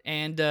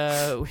 And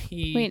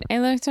we... Wait, I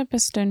looked up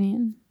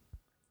Estonian.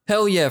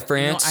 Hell yeah, You know,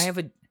 France. I have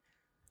an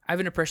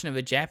impression of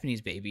a Japanese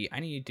baby. I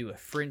need to do a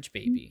French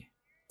baby.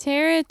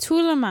 Tere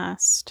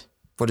tulemast.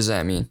 What does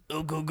that mean?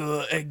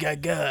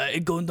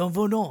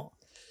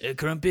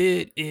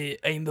 Crumpet,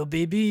 I'm a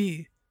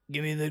baby.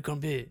 Give me the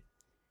crumpet.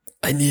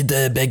 I need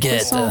the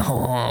baguette.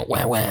 Croissant.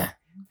 Wah, wah.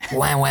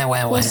 Wah, wah, wah,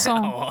 wah.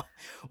 Croissant. Oh,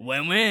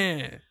 wah.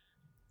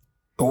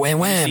 Wah,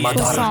 wah, See, my it's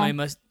daughter.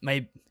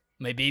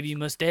 my baby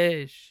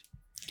mustache.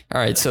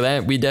 All right, so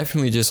that we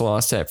definitely just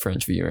lost that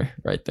French viewer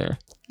right there.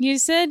 You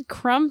said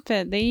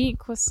crumpet. They eat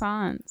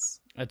croissants.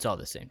 It's all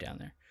the same down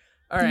there.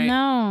 All right.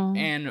 No.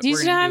 And Do you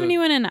we're still gonna have do a-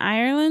 anyone in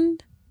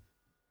Ireland?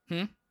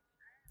 Hmm?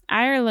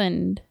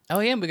 Ireland. Oh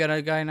yeah, we got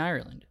a guy in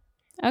Ireland.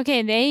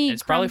 Okay, they eat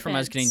It's probably from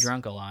us getting crumpets.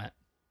 drunk a lot.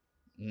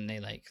 And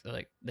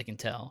they can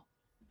tell.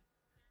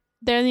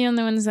 They're the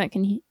only ones that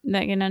can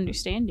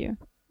understand you.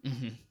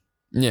 Mm-hmm.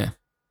 Yeah.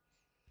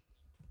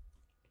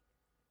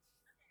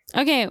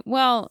 Okay,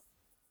 well,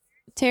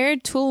 Tere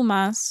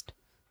Tulmast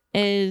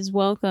is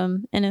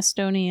welcome in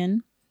Estonian.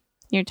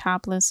 Your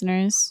top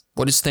listeners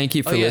What is thank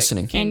you for Oh, yeah.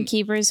 listening? and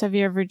keepers of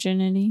your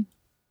virginity.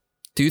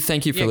 Do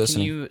thank you for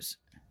listening.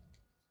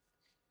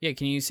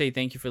 Can you say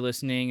thank you for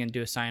listening and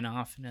do a sign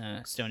off in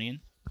Estonian?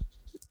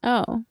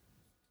 Oh,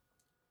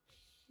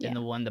 In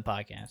the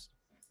podcast.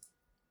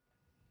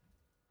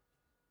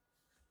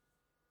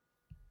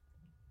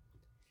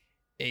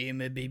 Hey,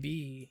 my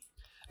baby.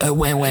 Wah,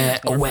 wah,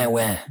 That's more wah, fun.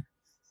 wah.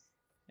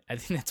 I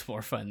think that's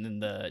more fun than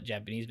the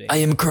Japanese baby. I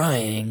am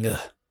crying.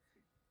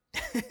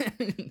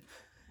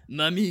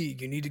 Mommy,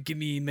 you need to give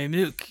me my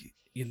milk.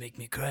 You make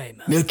me cry,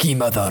 Mom. Milky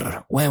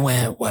mother. Wah,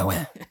 wah, wah,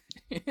 wah.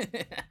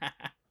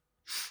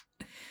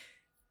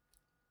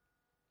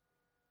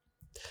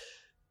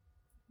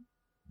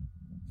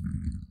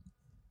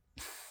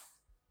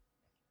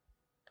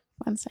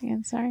 one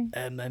second, sorry.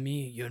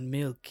 Mommy, your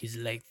milk is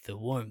like the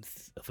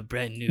warmth of a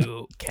brand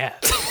new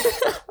cat.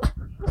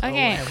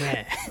 Okay,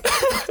 Oh,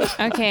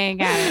 wah, okay,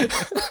 got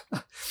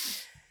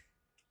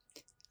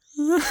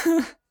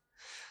it.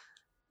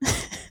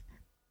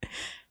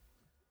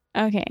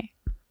 Okay.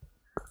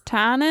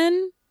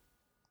 Tannen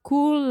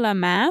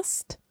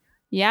kuulemast.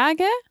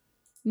 Jääge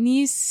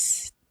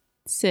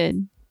Neitsid.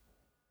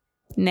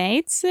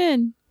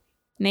 Neitsid.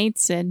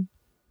 Neitsid.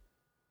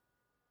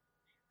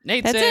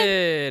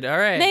 Neitsid. All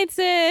right.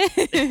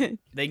 Neitsid.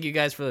 Thank you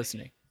guys for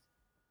listening.